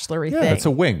of Bachelor-y thing. It's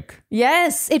a wink.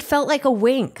 Yes, it felt like a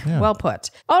wink. Yeah. Well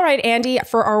put. All right, Andy,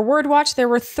 for our word watch, there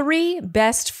were 3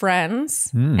 best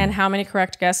friends. And how many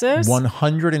correct guesses?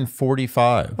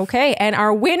 145. Okay, and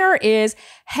our winner is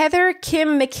Heather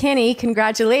Kim McKinney.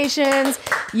 Congratulations.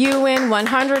 You win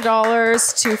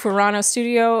 $100 to Furano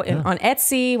Studio on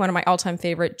Etsy, one of my all-time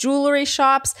favorite jewelry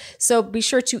shops. So be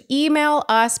sure to email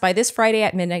us by this Friday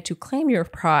at midnight to claim your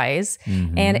prize.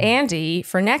 And Andy,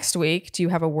 for next week, do you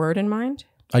have a word in mind?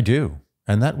 I do.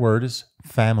 And that word is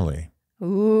family.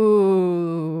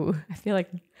 Ooh, I feel like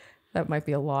that might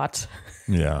be a lot.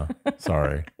 Yeah.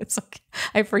 Sorry. It's okay.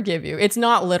 I forgive you. It's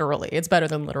not literally. It's better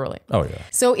than literally. Oh, yeah.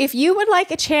 So if you would like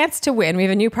a chance to win, we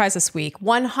have a new prize this week.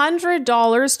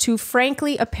 $100 to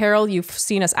Frankly Apparel. You've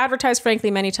seen us advertise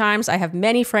Frankly many times. I have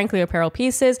many Frankly Apparel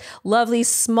pieces. Lovely,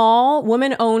 small,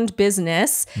 woman-owned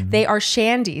business. They are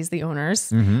Shandy's, the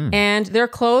owners. And their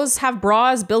clothes have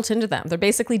bras built into them. They're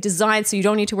basically designed so you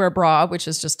don't need to wear a bra, which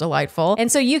is just delightful.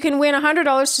 And so you can win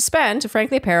 $100 to spend to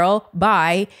Frankly Apparel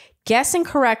by guessing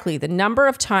correctly the number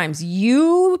of times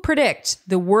you predict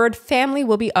the word family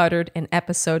will be uttered in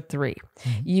episode 3.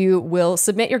 You will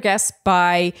submit your guess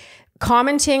by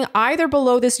commenting either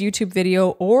below this YouTube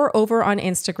video or over on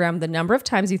Instagram the number of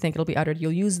times you think it'll be uttered.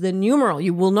 You'll use the numeral.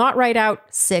 You will not write out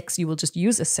 6. You will just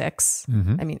use a 6.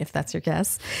 I mean, if that's your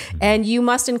guess. And you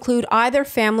must include either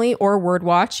family or word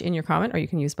watch in your comment, or you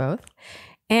can use both.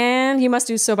 And you must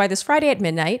do so by this Friday at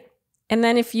midnight. And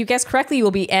then if you guess correctly, you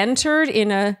will be entered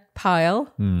in a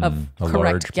pile of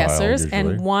correct guessers,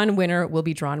 and one winner will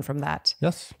be drawn from that.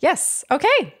 Yes. Yes.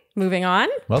 Okay. Moving on.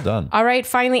 Well done. All right.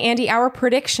 Finally, Andy, our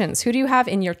predictions. Who do you have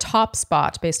in your top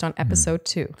spot based on episode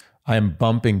 2? I am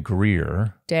bumping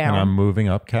Greer. Down. And I'm moving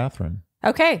up Catherine.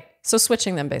 Okay. So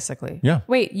switching them basically. Yeah.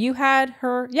 Wait, you had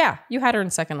her. Yeah. You had her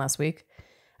in second last week.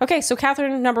 Okay, so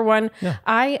Catherine, number 1. Yeah.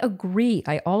 I agree.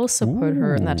 I also put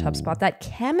her in that top spot. That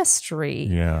chemistry.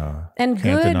 Yeah. And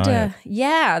Can't good. deny it.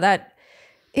 Yeah, that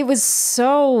it was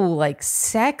so like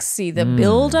sexy. The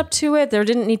build up to it. There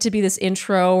didn't need to be this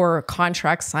intro or a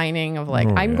contract signing of like,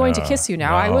 I'm going to kiss you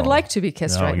now. I would like to be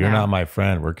kissed right you're now. not my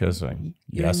friend. We're kissing.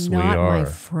 Yes, You're we not are. my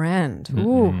friend.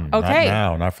 Ooh, okay. Not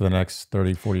now. Not for the next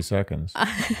 30, 40 seconds.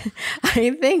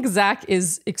 I think Zach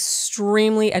is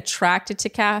extremely attracted to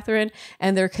Catherine,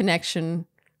 and their connection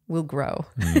will grow.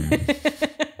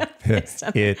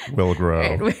 It will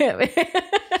grow.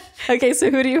 Okay, so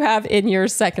who do you have in your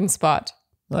second spot?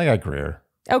 I got Greer.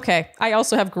 Okay, I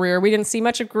also have Greer. We didn't see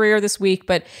much of Greer this week,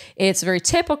 but it's very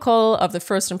typical of the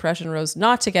First Impression Rose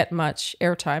not to get much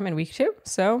airtime in week 2.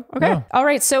 So, okay. Yeah. All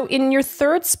right, so in your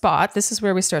third spot, this is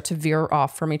where we start to veer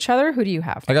off from each other. Who do you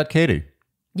have? I got Katie.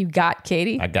 You got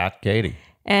Katie. I got Katie.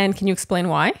 And can you explain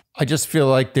why? I just feel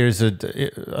like there's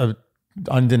a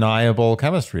undeniable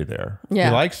chemistry there. Yeah.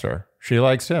 He likes her. She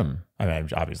likes him. I mean,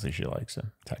 obviously she likes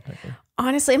him, technically.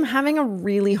 Honestly, I'm having a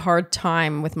really hard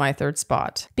time with my third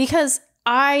spot because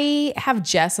I have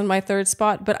Jess in my third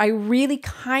spot, but I really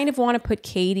kind of want to put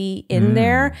Katie in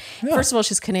there. Yeah. First of all,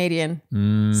 she's Canadian.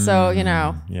 So, you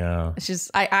know,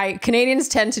 she's, Canadians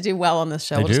tend to do well on this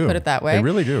show. We'll just put it that way. They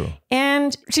really do.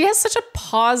 And she has such a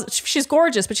she's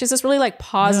gorgeous, but she has this really like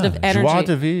positive energy. Joie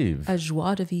de vivre. A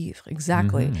joie de vivre.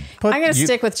 Exactly. I'm going to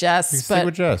stick with Jess,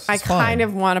 but I kind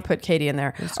of want to put Katie in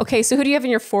there. Okay. So who do you have in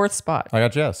your fourth spot? I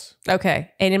got Jess. Okay.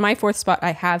 And in my fourth spot,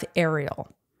 I have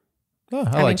Ariel. Oh,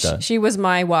 I like that. She was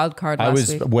my wild card last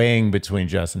week. I was weighing between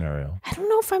Jess and Ariel. I don't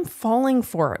know if I'm falling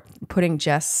for it, putting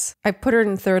Jess. I put her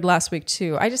in third last week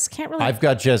too. I just can't really. I've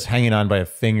got Jess hanging on by a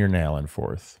fingernail in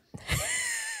fourth.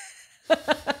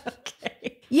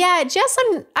 Okay. Yeah, Jess,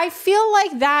 I feel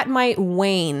like that might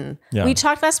wane. Yeah. We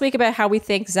talked last week about how we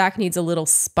think Zach needs a little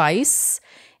spice.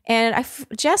 And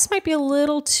Jess might be a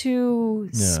little too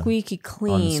squeaky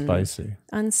clean.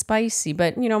 Unspicy.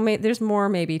 But, there's more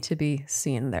maybe to be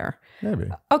seen there. Maybe.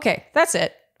 Okay, that's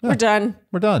it. Yeah. We're done.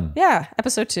 We're done. Yeah,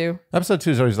 episode 2. Episode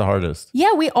 2 is always the hardest.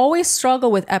 Yeah, we always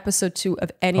struggle with episode 2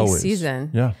 of any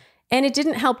season. Yeah. And it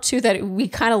didn't help, too, that we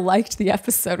kind of liked the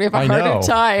episode. We have a harder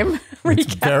time.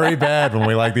 It's very bad when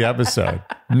we like the episode.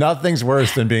 Nothing's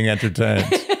worse than being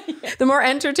entertained. The more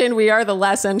entertained we are, the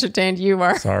less entertained you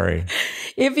are. Sorry.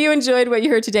 If you enjoyed what you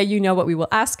heard today, you know what we will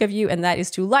ask of you, and that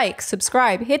is to like,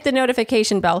 subscribe, hit the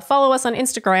notification bell, follow us on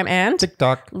Instagram and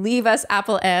TikTok, leave us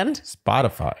Apple and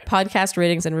Spotify podcast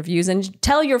ratings and reviews, and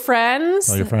tell your friends.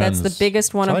 Tell your friends. That's the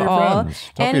biggest one tell of your all.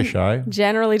 Friends. Don't be shy.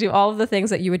 Generally do all of the things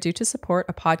that you would do to support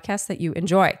a podcast that you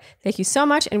enjoy. Thank you so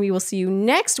much, and we will see you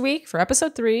next week for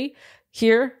episode 3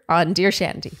 here on Dear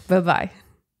Shandy. Bye-bye.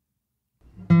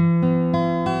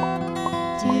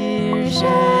 Dear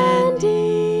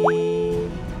Shandy.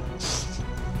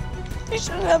 You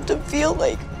shouldn't have to feel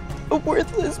like a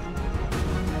worthless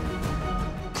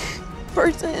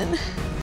person.